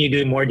to continue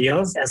doing more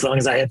deals. As long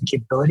as I have the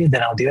capability,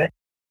 then I'll do it.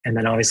 And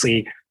then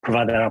obviously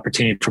provide that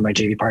opportunity for my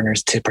JV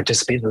partners to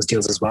participate in those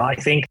deals as well. I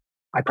think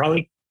I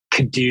probably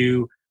could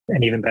do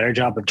an even better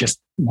job of just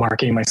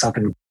marketing myself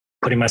and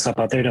putting myself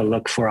out there to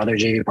look for other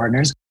JV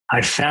partners,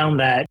 I found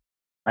that,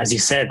 as you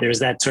said, there's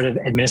that sort of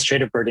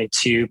administrative burden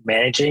to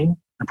managing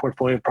a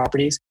portfolio of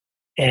properties.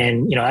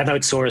 And, I've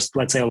outsourced,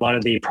 let's say, a lot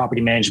of the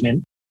property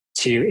management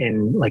to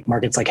in like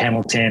markets like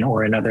Hamilton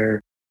or in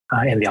the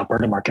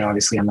Alberta market.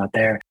 Obviously, I'm not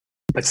there,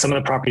 but some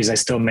of the properties I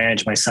still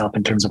manage myself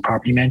in terms of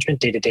property management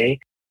day to day.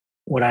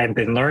 What I've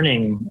been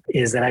learning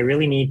is that I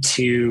really need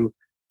to,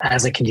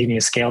 as I continue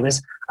to scale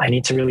this, I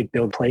need to really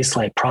build place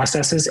like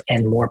processes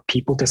and more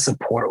people to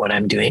support what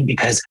I'm doing.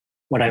 Because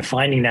what I'm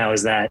finding now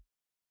is that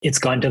it's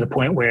gotten to the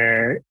point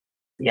where,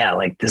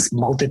 like this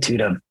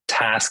multitude of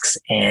tasks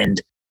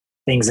and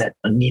things that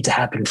need to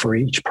happen for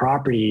each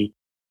property.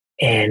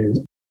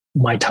 And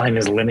my time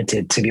is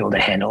limited to be able to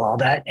handle all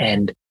that.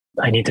 And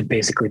I need to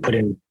basically put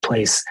in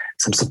place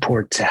some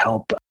support to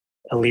help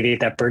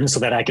alleviate that burden so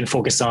that I can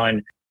focus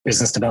on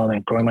business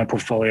development, growing my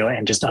portfolio,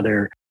 and just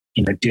other,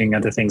 doing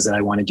other things that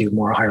I want to do,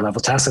 more higher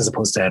level tasks, as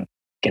opposed to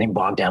getting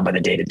bogged down by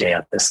the day to day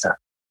of this stuff.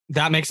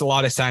 That makes a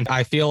lot of sense.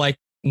 I feel like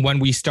when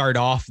we start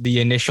off, the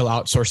initial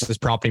outsource is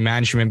property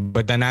management,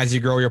 but then as you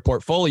grow your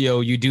portfolio,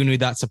 you do need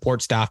that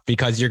support staff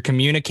because you're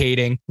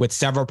communicating with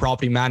several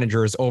property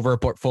managers over a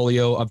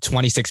portfolio of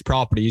 26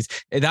 properties.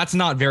 That's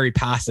not very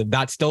passive.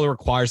 That still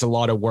requires a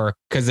lot of work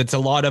because it's a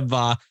lot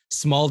of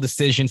small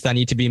decisions that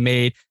need to be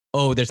made.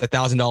 Oh, there's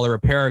 $1,000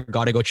 repair.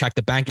 Got to go check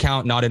the bank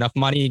account. Not enough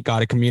money. Got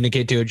to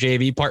communicate to a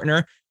JV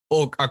partner.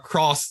 Oh,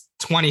 across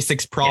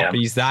 26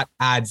 properties, that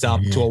adds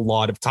up to a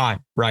lot of time,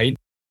 right?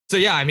 So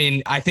yeah,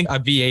 I think a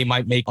VA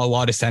might make a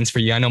lot of sense for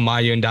you. I know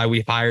Maya and I,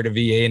 we've hired a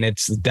VA and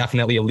it's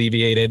definitely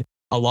alleviated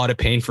a lot of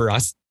pain for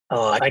us.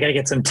 Oh, I got to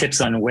get some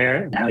tips on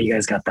where and how you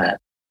guys got that.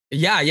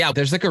 Yeah.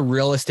 There's like a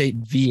real estate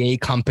VA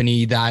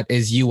company that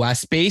is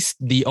US based.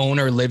 The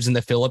owner lives in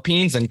the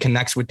Philippines and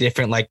connects with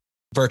different like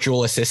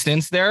virtual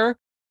assistants there.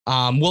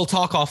 We'll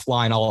talk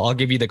offline. I'll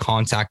give you the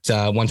contact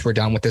once we're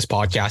done with this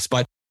podcast.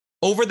 But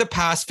over the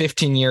past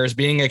 15 years,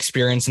 being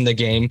experienced in the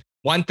game,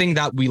 one thing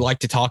that we like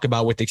to talk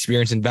about with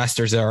experienced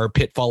investors are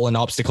pitfall and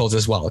obstacles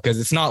as well, because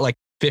it's not like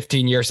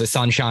 15 years of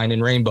sunshine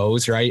and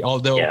rainbows, right?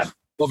 Although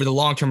over the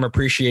long-term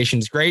appreciation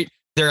is great,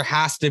 there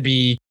has to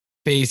be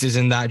phases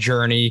in that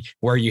journey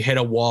where you hit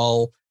a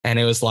wall and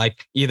it was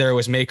like, either it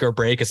was make or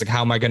break. It's like,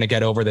 how am I going to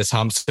get over this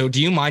hump? So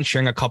do you mind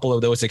sharing a couple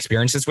of those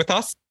experiences with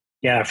us?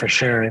 Yeah, for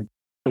sure.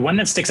 The one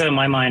that sticks out in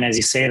my mind as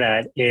you say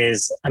that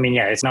is,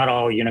 it's not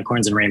all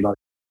unicorns and rainbows.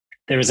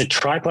 There was a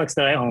triplex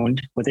that I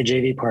owned with a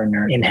JV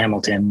partner in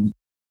Hamilton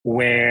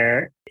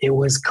where it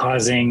was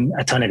causing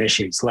a ton of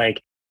issues.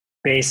 Like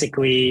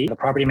basically the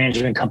property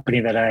management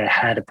company that I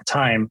had at the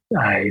time,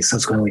 I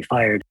subsequently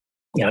fired,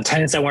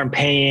 tenants that weren't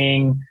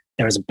paying.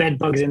 There was bed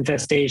bugs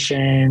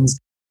infestations.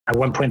 At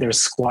one point there were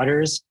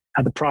squatters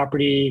at the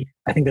property.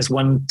 I think this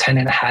one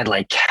tenant had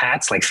like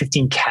cats, like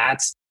 15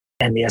 cats,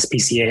 and the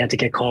SPCA had to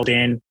get called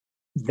in.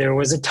 There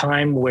was a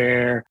time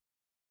where,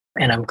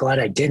 and I'm glad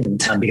I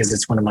didn't because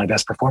it's one of my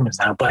best performers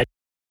now. But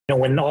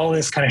when all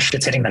this kind of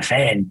shit's hitting the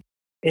fan,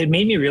 it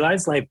made me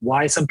realize like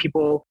why some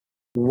people,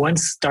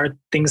 once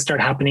things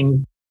start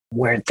happening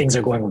where things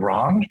are going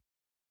wrong,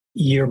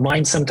 your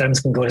mind sometimes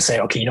can go to say,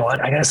 okay, you know what?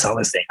 I got to sell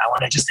this thing. I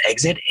want to just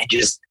exit and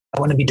I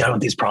want to be done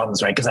with these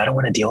problems, right? Because I don't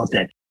want to deal with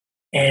it.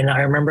 And I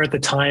remember at the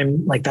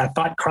time, like that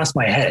thought crossed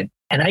my head.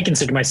 And I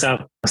consider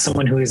myself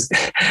someone who has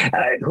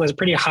a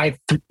pretty high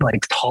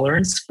like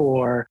tolerance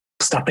for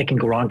stuff that can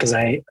go wrong because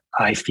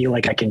I feel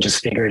like I can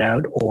just figure it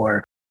out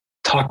or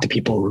talk to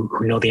people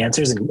who know the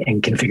answers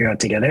and can figure it out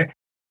together.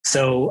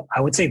 So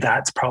I would say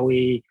that's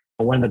probably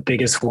one of the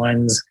biggest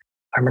ones.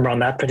 I remember on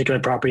that particular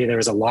property, there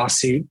was a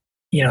lawsuit,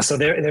 so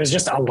there's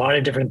just a lot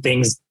of different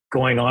things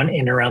going on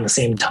in and around the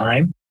same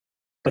time.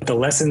 But the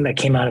lesson that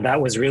came out of that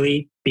was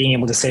really being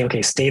able to say,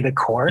 okay, stay the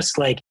course.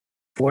 Like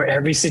for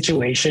every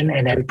situation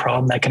and every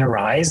problem that can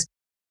arise,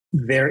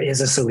 there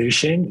is a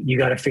solution. You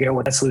got to figure out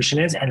what that solution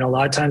is. And a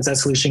lot of times that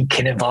solution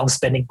can involve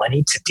spending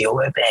money to deal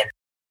with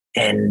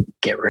and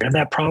get rid of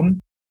that problem,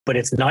 but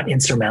it's not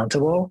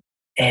insurmountable.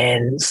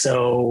 And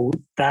so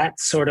that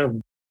sort of,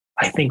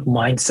 I think,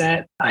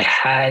 mindset I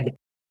had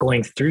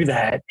going through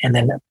that. And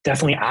then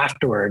definitely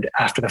after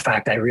the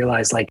fact, I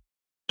realized like,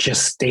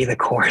 just stay the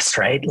course,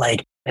 right?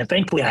 Like, and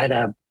thankfully I had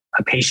a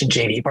patient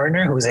JV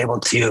partner who was able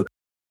to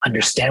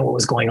understand what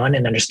was going on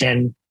and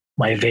understand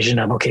my vision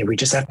of, okay, we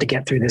just have to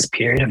get through this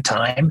period of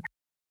time,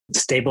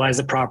 stabilize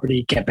the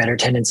property, get better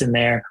tenants in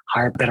there,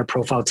 hire a better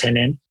profile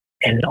tenant,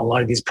 and a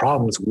lot of these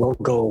problems will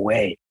go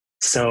away.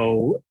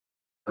 So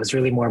it was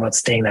really more about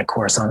staying that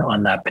course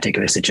on that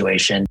particular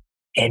situation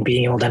and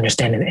being able to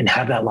understand and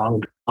have that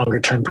longer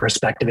term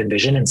perspective and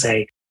vision and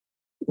say,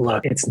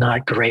 look, it's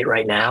not great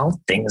right now.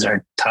 Things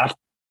are tough,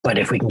 but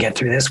if we can get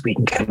through this, we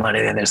can come on to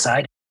the other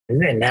side.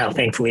 And now,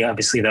 thankfully,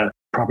 obviously the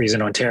properties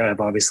in Ontario have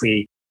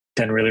obviously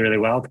done really, really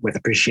well with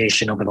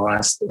appreciation over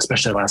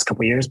especially the last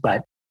couple of years.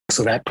 But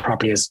so that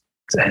property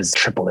has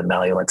tripled in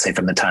value, let's say,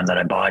 from the time that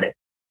I bought it.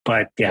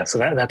 But yeah, so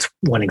that's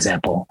one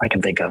example I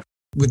can think of.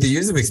 With the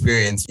years of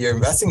experience, your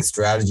investing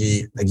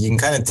strategy, like you can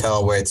kind of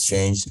tell where it's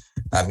changed.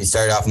 You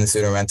started off in the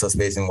student rental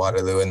space in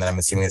Waterloo, and then I'm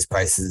assuming its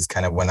prices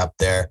kind of went up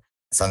there.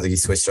 It sounds like you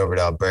switched over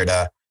to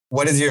Alberta.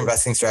 What is your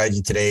investing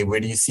strategy today? Where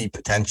do you see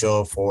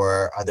potential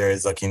for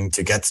others looking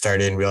to get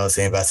started in real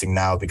estate investing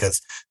now?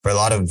 Because for a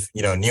lot of,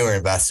 newer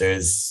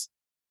investors,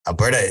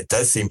 Alberta, it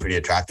does seem pretty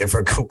attractive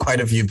for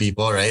quite a few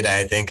people, right?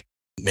 I think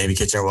maybe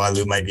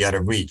Kitchener-Waterloo might be out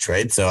of reach,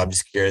 right? So I'm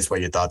just curious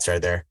what your thoughts are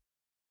there.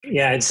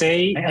 Yeah, I'd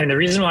say, and the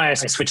reason why I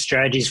switched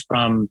strategies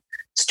from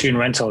student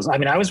rentals, I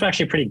mean, I was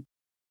actually pretty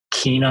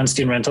keen on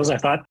student rentals. I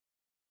thought,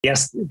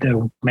 yes,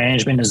 the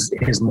management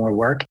is more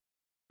work,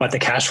 but the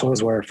cash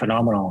flows were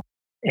phenomenal.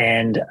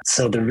 And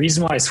so the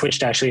reason why I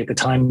switched actually at the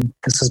time,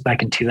 this was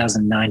back in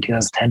 2009,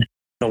 2010,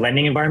 the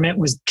lending environment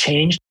was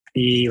changed.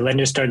 The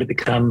lenders started to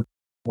become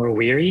more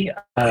weary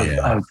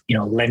of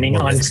lending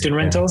more on student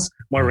rentals,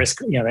 more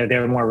risk,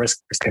 they're more risk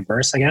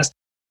averse, I guess.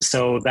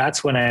 So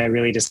that's when I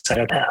really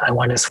decided I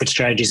want to switch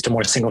strategies to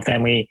more single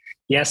family.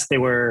 Yes, they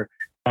were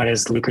not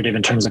as lucrative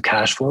in terms of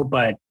cash flow,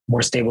 but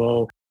more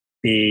stable.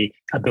 The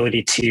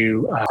ability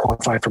to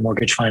qualify for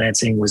mortgage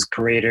financing was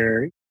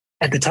greater.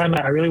 At the time,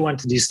 I really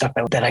wanted to do stuff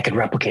that I could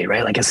replicate,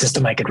 right? Like a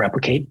system I could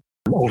replicate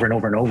over and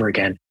over and over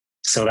again.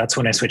 So that's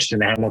when I switched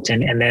into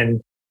Hamilton. And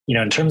then,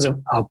 in terms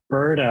of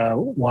Alberta,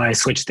 why I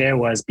switched there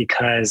was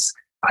because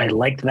I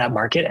liked that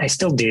market. I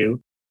still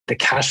do. The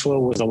cash flow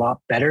was a lot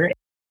better.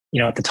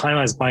 At the time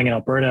I was buying in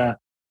Alberta,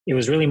 it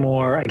was really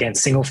more, again,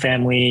 single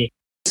family,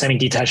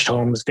 semi-detached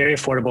homes, very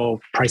affordable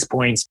price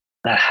points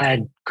that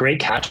had great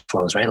cash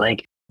flows, right?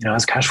 Like, I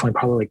was cash flowing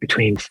probably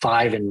between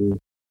 $500 and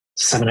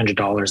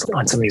 $700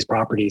 on some of these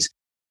properties.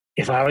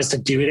 If I was to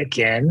do it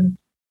again,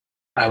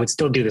 I would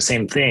still do the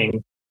same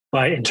thing.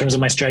 But in terms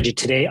of my strategy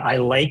today, I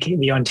like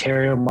the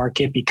Ontario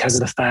market because of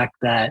the fact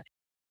that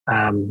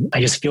I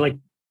just feel like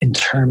in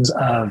terms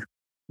of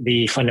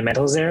the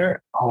fundamentals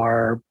there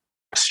are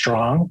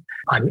strong.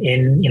 I'm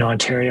in,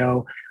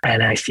 Ontario,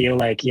 and I feel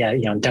like,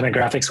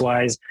 demographics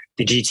wise,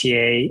 the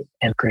GTA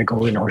and Great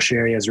Golden Horseshoe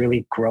area is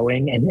really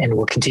growing and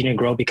will continue to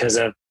grow because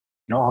of,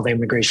 all the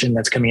immigration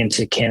that's coming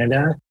into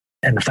Canada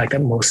and the fact that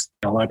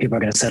a lot of people are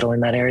going to settle in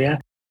that area.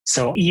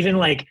 So even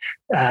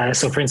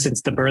so for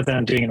instance, the birth that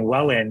I'm doing in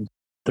Welland,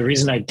 the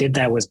reason I did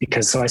that was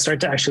because, I started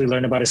to actually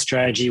learn about a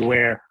strategy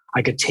where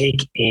I could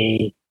take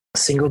a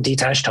single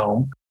detached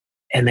home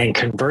and then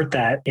convert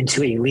that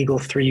into a legal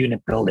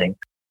 3-unit building.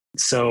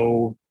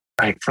 So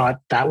I thought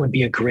that would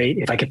be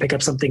if I could pick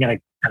up something at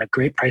a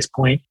great price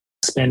point,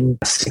 spend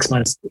 6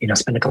 months,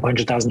 spend a couple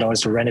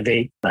 $100,000 to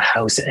renovate the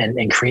house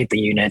and create the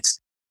units.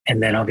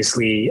 And then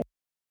obviously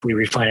we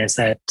refinance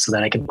that so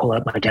that I can pull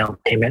out my down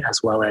payment as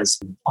well as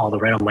all the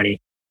rental money.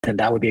 Then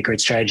that would be a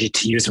great strategy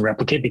to use and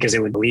replicate because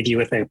it would leave you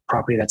with a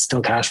property that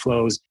still cash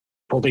flows,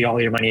 pull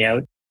all your money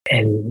out.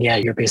 And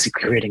you're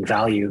basically creating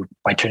value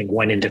by turning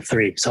 1 into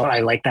 3. So I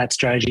like that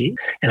strategy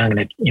and I'm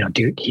going to,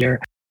 do it here.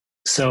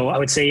 So I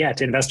would say,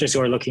 to investors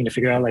who are looking to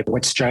figure out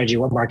what strategy,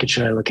 what market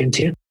should I look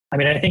into? I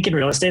mean, I think in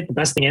real estate, the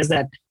best thing is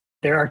that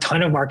there are a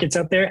ton of markets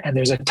out there and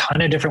there's a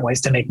ton of different ways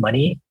to make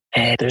money.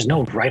 And there's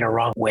no right or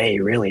wrong way,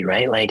 really,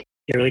 right? Like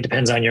it really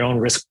depends on your own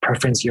risk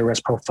preference, your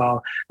risk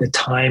profile, the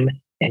time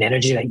and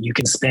energy that you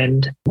can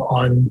spend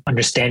on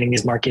understanding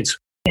these markets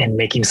and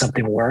making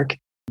something work.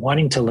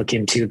 Wanting to look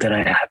into that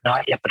I have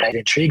not yet, but it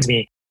intrigues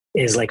me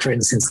is for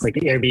instance, the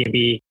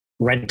Airbnb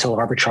rental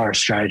arbitrage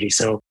strategy.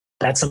 So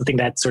that's something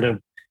that sort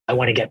of I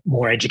want to get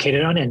more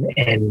educated on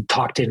and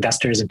talk to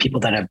investors and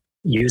people that have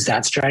used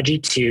that strategy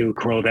to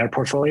grow their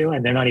portfolio.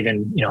 And they're not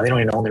even, they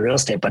don't even own the real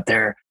estate, but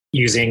they're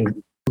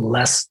using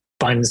less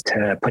funds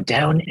to put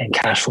down and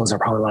cash flows are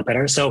probably a lot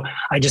better. So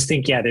I just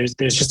think, there's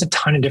just a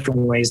ton of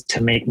different ways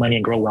to make money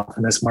and grow wealth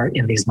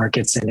in these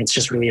markets. And it's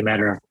just really a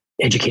matter of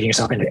educating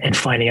yourself and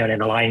finding out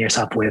and aligning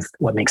yourself with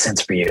what makes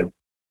sense for you.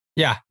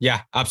 Yeah,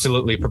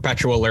 absolutely.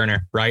 Perpetual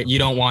learner, right? You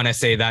don't want to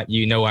say that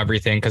you know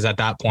everything because at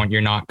that point, you're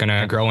not going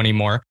to grow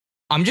anymore.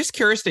 I'm just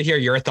curious to hear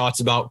your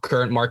thoughts about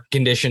current market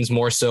conditions,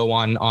 more so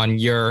on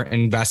your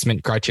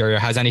investment criteria.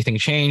 Has anything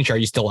changed? Are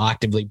you still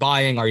actively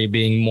buying? Are you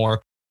being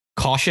more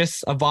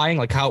cautious of buying?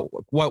 What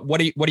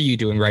are you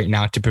doing right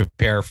now to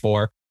prepare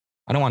for,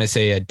 I don't want to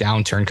say a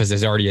downturn because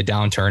there's already a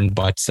downturn,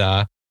 but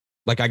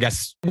I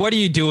guess, what are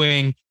you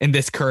doing in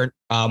this current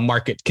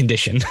market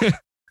condition?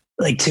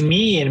 To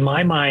me, in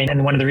my mind,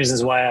 and one of the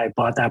reasons why I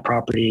bought that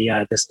property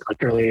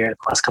earlier in the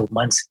last couple of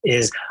months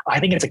is I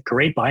think it's a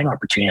great buying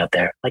opportunity out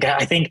there.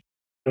 I think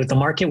the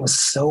market was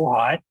so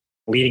hot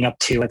leading up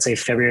to, let's say,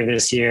 February of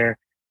this year,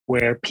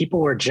 where people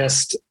were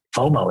just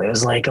FOMO. It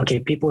was okay,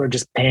 people were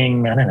just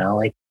paying, I don't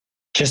know,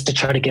 just to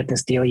try to get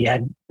this deal. You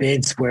had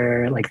bids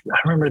where I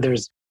remember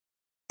there's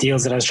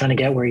deals that I was trying to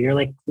get where you're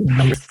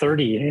number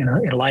 30 in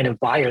a line of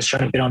buyers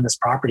trying to bid on this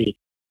property.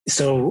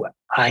 So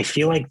I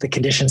feel like the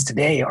conditions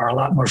today are a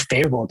lot more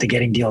favorable to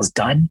getting deals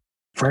done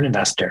for an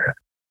investor.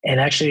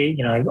 And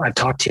actually, I've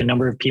talked to a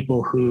number of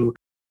people who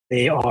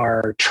they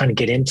are trying to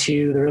get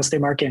into the real estate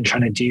market and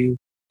trying to do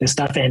this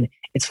stuff. And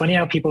it's funny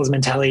how people's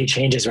mentality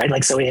changes,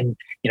 right? So in,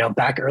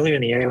 back earlier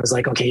in the year, it was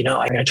okay,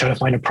 I'm going to try to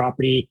find a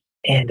property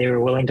and they were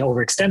willing to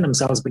overextend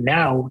themselves. But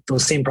now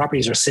those same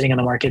properties are sitting on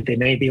the market. They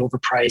may be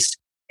overpriced,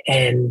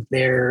 and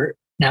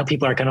now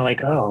people are kind of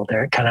like, oh,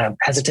 they're kind of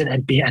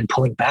hesitant and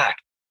pulling back.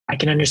 I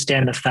can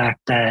understand the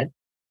fact that,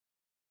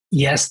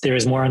 yes, there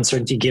is more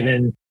uncertainty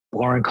given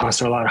borrowing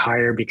costs are a lot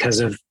higher because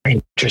of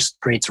interest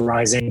rates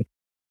rising.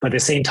 But at the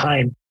same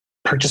time,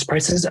 purchase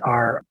prices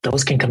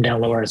those can come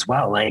down lower as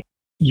well. Like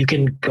you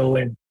can go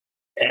and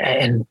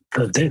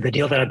the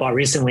deal that I bought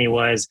recently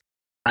was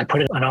I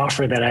put in an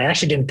offer that I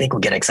actually didn't think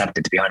would get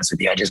accepted, to be honest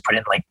with you. I just put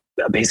in like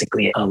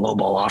basically a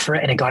lowball offer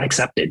and it got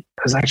accepted.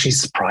 I was actually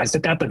surprised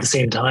at that. But at the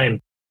same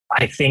time,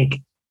 I think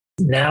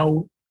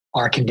now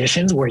are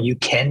conditions where you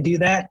can do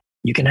that.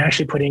 You can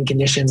actually put in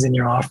conditions in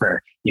your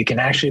offer. You can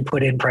actually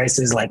put in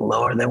prices like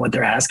lower than what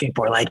they're asking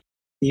for. Like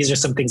these are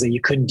some things that you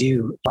couldn't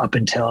do up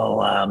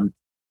until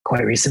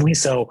quite recently.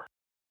 So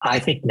I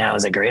think now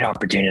is a great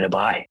opportunity to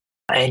buy.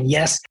 And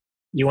yes,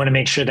 you want to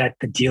make sure that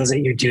the deals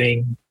that you're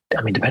doing,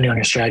 I mean, depending on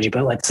your strategy,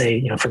 but let's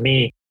say, for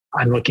me,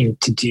 I'm looking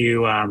to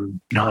do,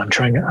 I'm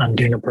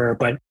doing a BRRRR,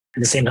 but at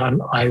the same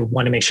time, I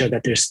want to make sure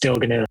that they're still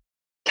going to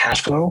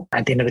cash flow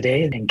at the end of the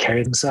day and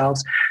carry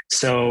themselves.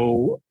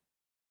 So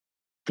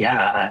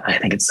yeah, I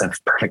think it's a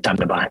perfect time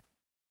to buy.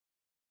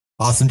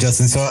 Awesome,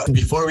 Justin. So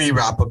before we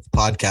wrap up the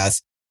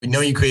podcast, we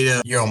know you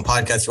created your own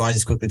podcast. You want to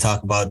just quickly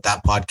talk about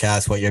that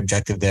podcast, what your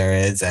objective there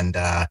is, and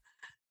how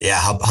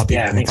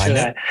people can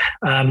find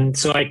it?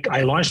 So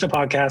I launched a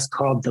podcast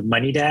called the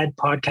Money Dad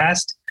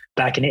Podcast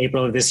back in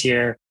April of this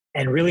year.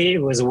 And really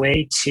it was a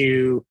way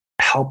to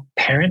help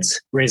parents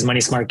raise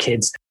money smart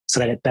kids so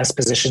that it best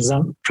positions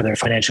them for their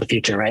financial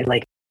future, right?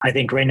 Like I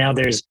think right now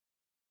there's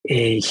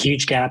a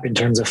huge gap in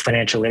terms of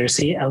financial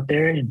literacy out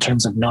there, in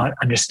terms of not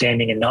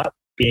understanding and not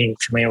being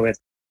familiar with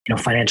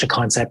financial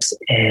concepts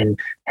and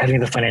having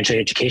the financial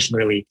education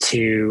really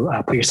to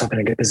put yourself in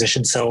a good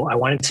position. So I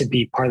wanted to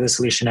be part of the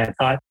solution. I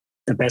thought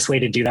the best way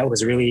to do that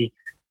was really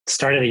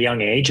start at a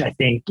young age. I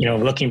think,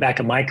 looking back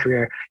at my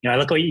career, I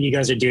look what you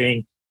guys are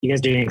doing. You guys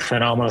are doing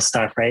phenomenal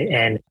stuff, right?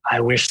 And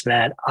I wish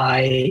that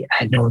I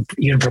had known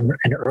even from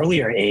an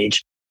earlier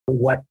age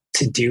what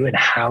to do and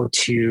how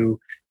to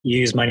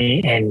use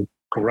money and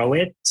grow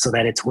it so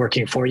that it's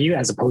working for you,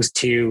 as opposed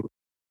to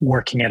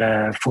working at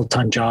a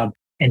full-time job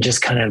and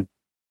just kind of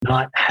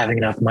not having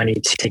enough money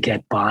to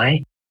get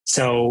by.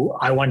 So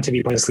I wanted to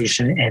be part of the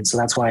solution. And so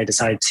that's why I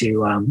decided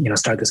to,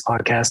 start this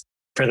podcast.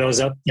 For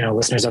those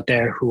listeners up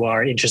there who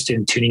are interested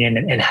in tuning in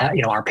and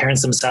are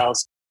parents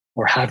themselves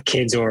or have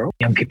kids or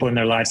young people in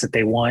their lives that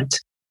they want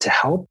to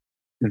help,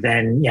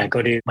 then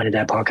go to Money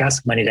Dad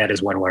Podcast. Money Dad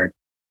is one word.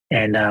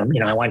 And,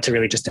 I want to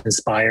really just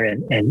inspire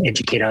and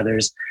educate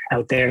others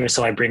out there.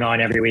 So I bring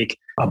on every week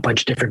a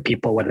bunch of different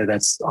people, whether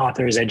that's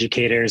authors,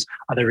 educators,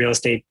 other real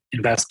estate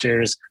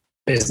investors,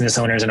 business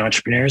owners and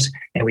entrepreneurs.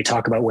 And we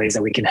talk about ways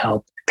that we can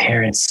help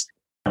parents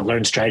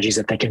learn strategies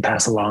that they can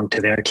pass along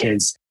to their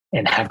kids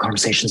and have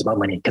conversations about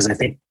money. Because I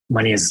think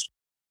money is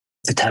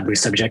a taboo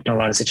subject in a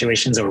lot of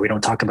situations, or we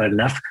don't talk about it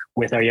enough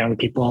with our young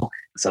people.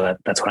 So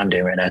that's what I'm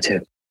doing right now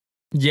too.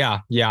 Yeah.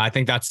 I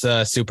think that's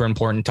a super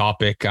important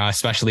topic,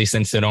 especially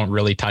since they don't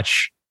really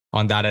touch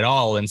on that at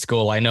all in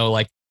school. I know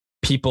like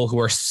people who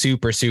are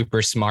super,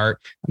 super smart,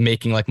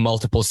 making like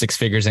multiple six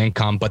figures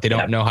income, but they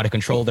don't know how to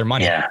control their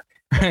money. Yeah.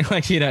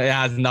 Like, it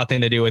has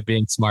nothing to do with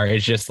being smart.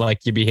 It's just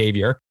like your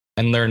behavior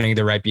and learning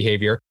the right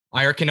behavior.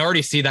 I can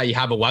already see that you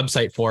have a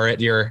website for it.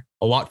 You're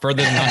a lot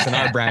further than us in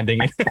our branding.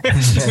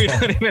 We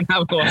don't even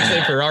have a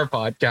website for our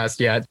podcast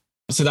yet.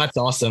 So that's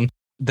awesome.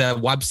 The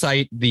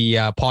website, the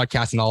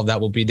podcast and all of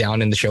that will be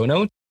down in the show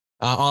notes.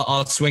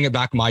 I'll swing it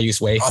back my use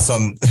way.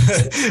 Awesome.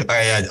 All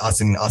right. Yeah,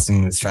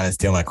 Austin was trying to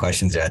steal my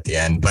questions there at the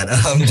end. But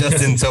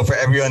Justin, so for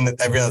everyone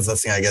that's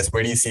listening, I guess,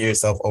 where do you see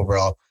yourself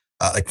overall?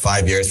 Like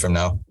 5 years from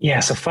now?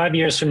 Yeah. So 5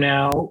 years from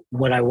now,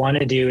 what I want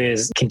to do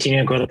is continue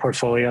to grow the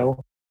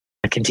portfolio,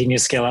 continue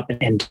to scale up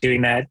and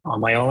doing that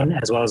on my own,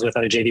 as well as with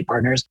other JV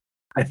partners.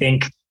 I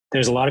think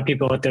there's a lot of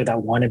people out there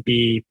that want to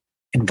be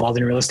involved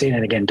in real estate.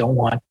 And again, don't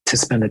want to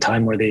spend the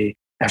time or the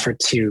effort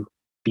to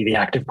be the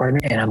active partner.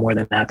 And I'm more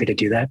than happy to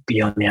do that,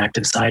 be on the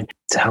active side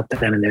to help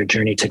them in their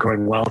journey to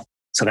growing wealth.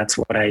 So that's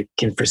what I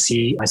can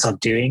foresee myself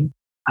doing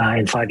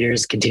in 5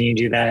 years, continue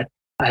to do that.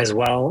 As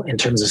well, in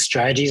terms of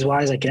strategies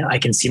wise, I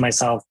can see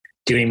myself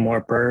doing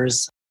more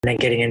BRRRRs and then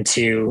getting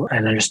into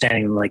an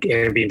understanding like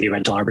Airbnb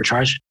rental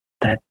arbitrage.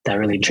 That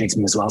really intrigues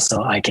me as well.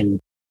 So I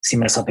can see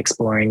myself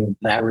exploring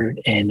that route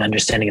and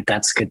understanding if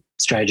that's a good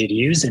strategy to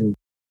use. And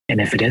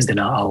if it is, then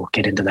I'll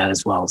get into that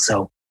as well.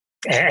 So,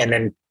 and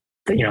then,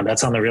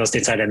 that's on the real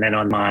estate side. And then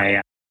on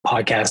my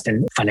podcast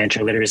and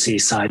financial literacy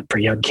side for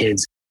young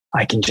kids,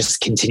 I can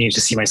just continue to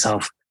see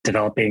myself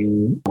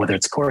developing, whether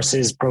it's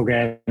courses,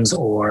 programs,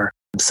 or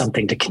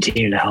something to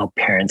continue to help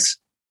parents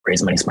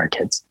raise money smart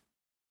kids.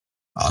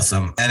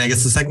 Awesome. And I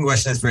guess the second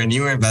question is, for a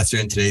newer investor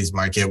in today's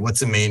market, what's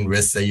the main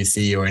risks that you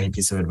see or any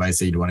piece of advice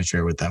that you'd want to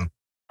share with them?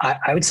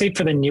 I would say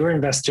for the newer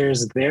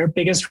investors, their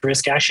biggest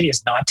risk actually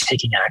is not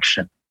taking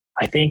action.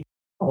 I think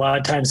a lot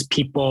of times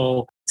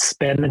people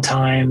spend the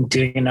time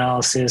doing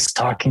analysis,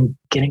 talking,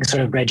 getting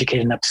sort of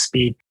educated and up to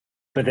speed,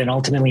 but then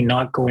ultimately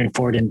not going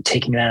forward and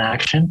taking that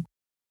action.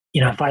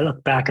 If I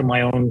look back at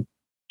my own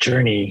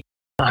journey,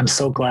 I'm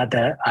so glad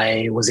that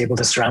I was able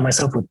to surround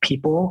myself with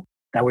people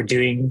that were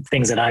doing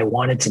things that I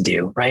wanted to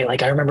do, right?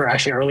 Like I remember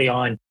actually early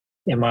on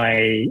in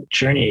my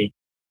journey,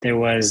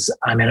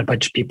 I met a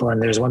bunch of people,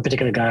 and there's one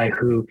particular guy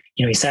who,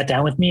 he sat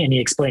down with me and he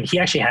explained, he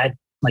actually had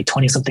like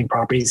 20 something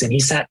properties, and he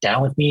sat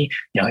down with me,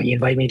 he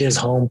invited me to his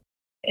home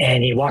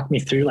and he walked me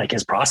through like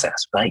his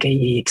process. Like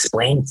he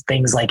explained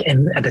things like,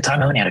 and at the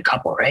time I only had a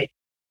couple, right?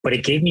 But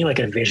it gave me like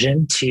a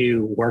vision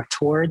to work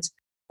towards.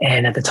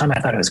 And at the time I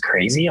thought it was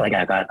crazy. Like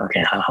I thought,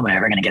 okay, how am I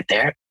ever going to get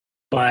there?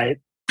 But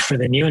for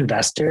the new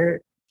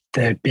investor,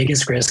 the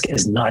biggest risk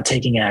is not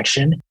taking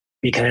action,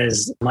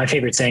 because my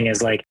favorite saying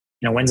is like,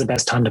 when's the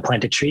best time to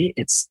plant a tree?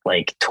 It's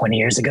like 20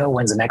 years ago.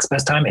 When's the next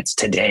best time? It's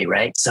today,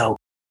 right? So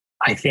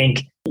I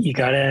think you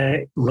got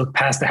to look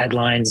past the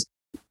headlines.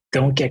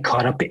 Don't get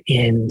caught up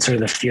in sort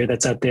of the fear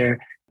that's out there.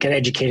 Get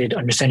educated,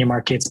 understand your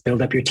markets,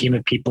 build up your team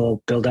of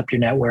people, build up your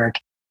network,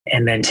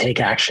 and then take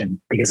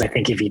action. Because I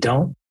think if you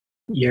don't,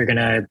 you're going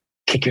to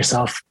kick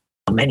yourself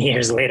many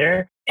years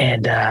later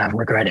and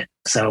regret it.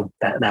 So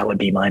that would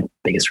be my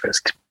biggest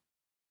risk.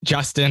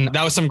 Justin,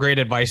 that was some great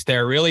advice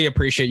there. Really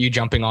appreciate you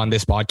jumping on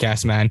this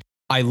podcast, man.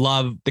 I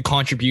love the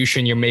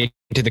contribution you're making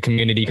to the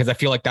community, because I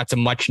feel like that's a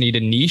much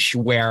needed niche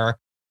where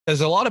there's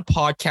a lot of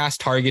podcasts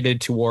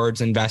targeted towards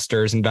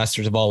investors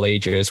of all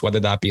ages, whether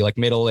that be like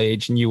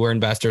middle-aged, newer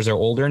investors or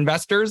older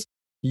investors.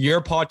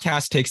 Your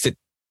podcast takes it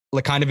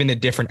like kind of in a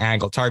different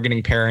angle,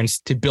 targeting parents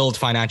to build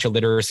financial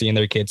literacy in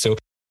their kids. So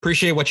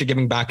appreciate what you're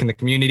giving back in the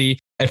community.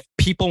 If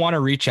people want to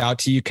reach out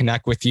to you,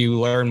 connect with you,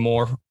 learn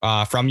more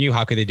from you,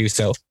 how could they do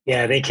so?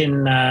 Yeah, they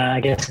can,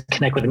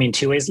 connect with me in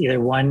two ways.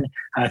 Either one,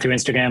 through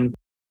Instagram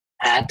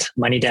at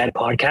Money Dad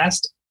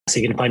Podcast. So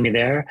you can find me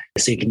there.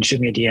 So you can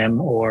shoot me a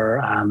DM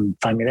or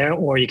find me there,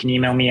 or you can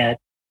email me at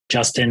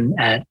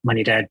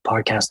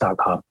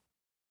justin@moneydadpodcast.com.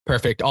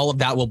 Perfect. All of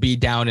that will be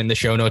down in the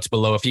show notes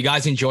below. If you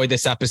guys enjoyed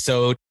this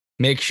episode,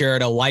 make sure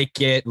to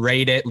like it,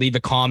 rate it, leave a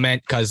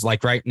comment, because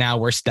like right now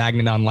we're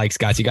stagnant on likes,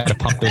 guys. You got to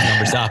pump those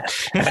numbers up.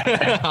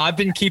 I've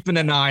been keeping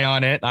an eye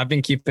on it.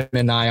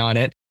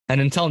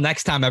 And until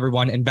next time,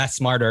 everyone, invest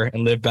smarter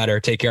and live better.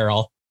 Take care,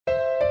 all.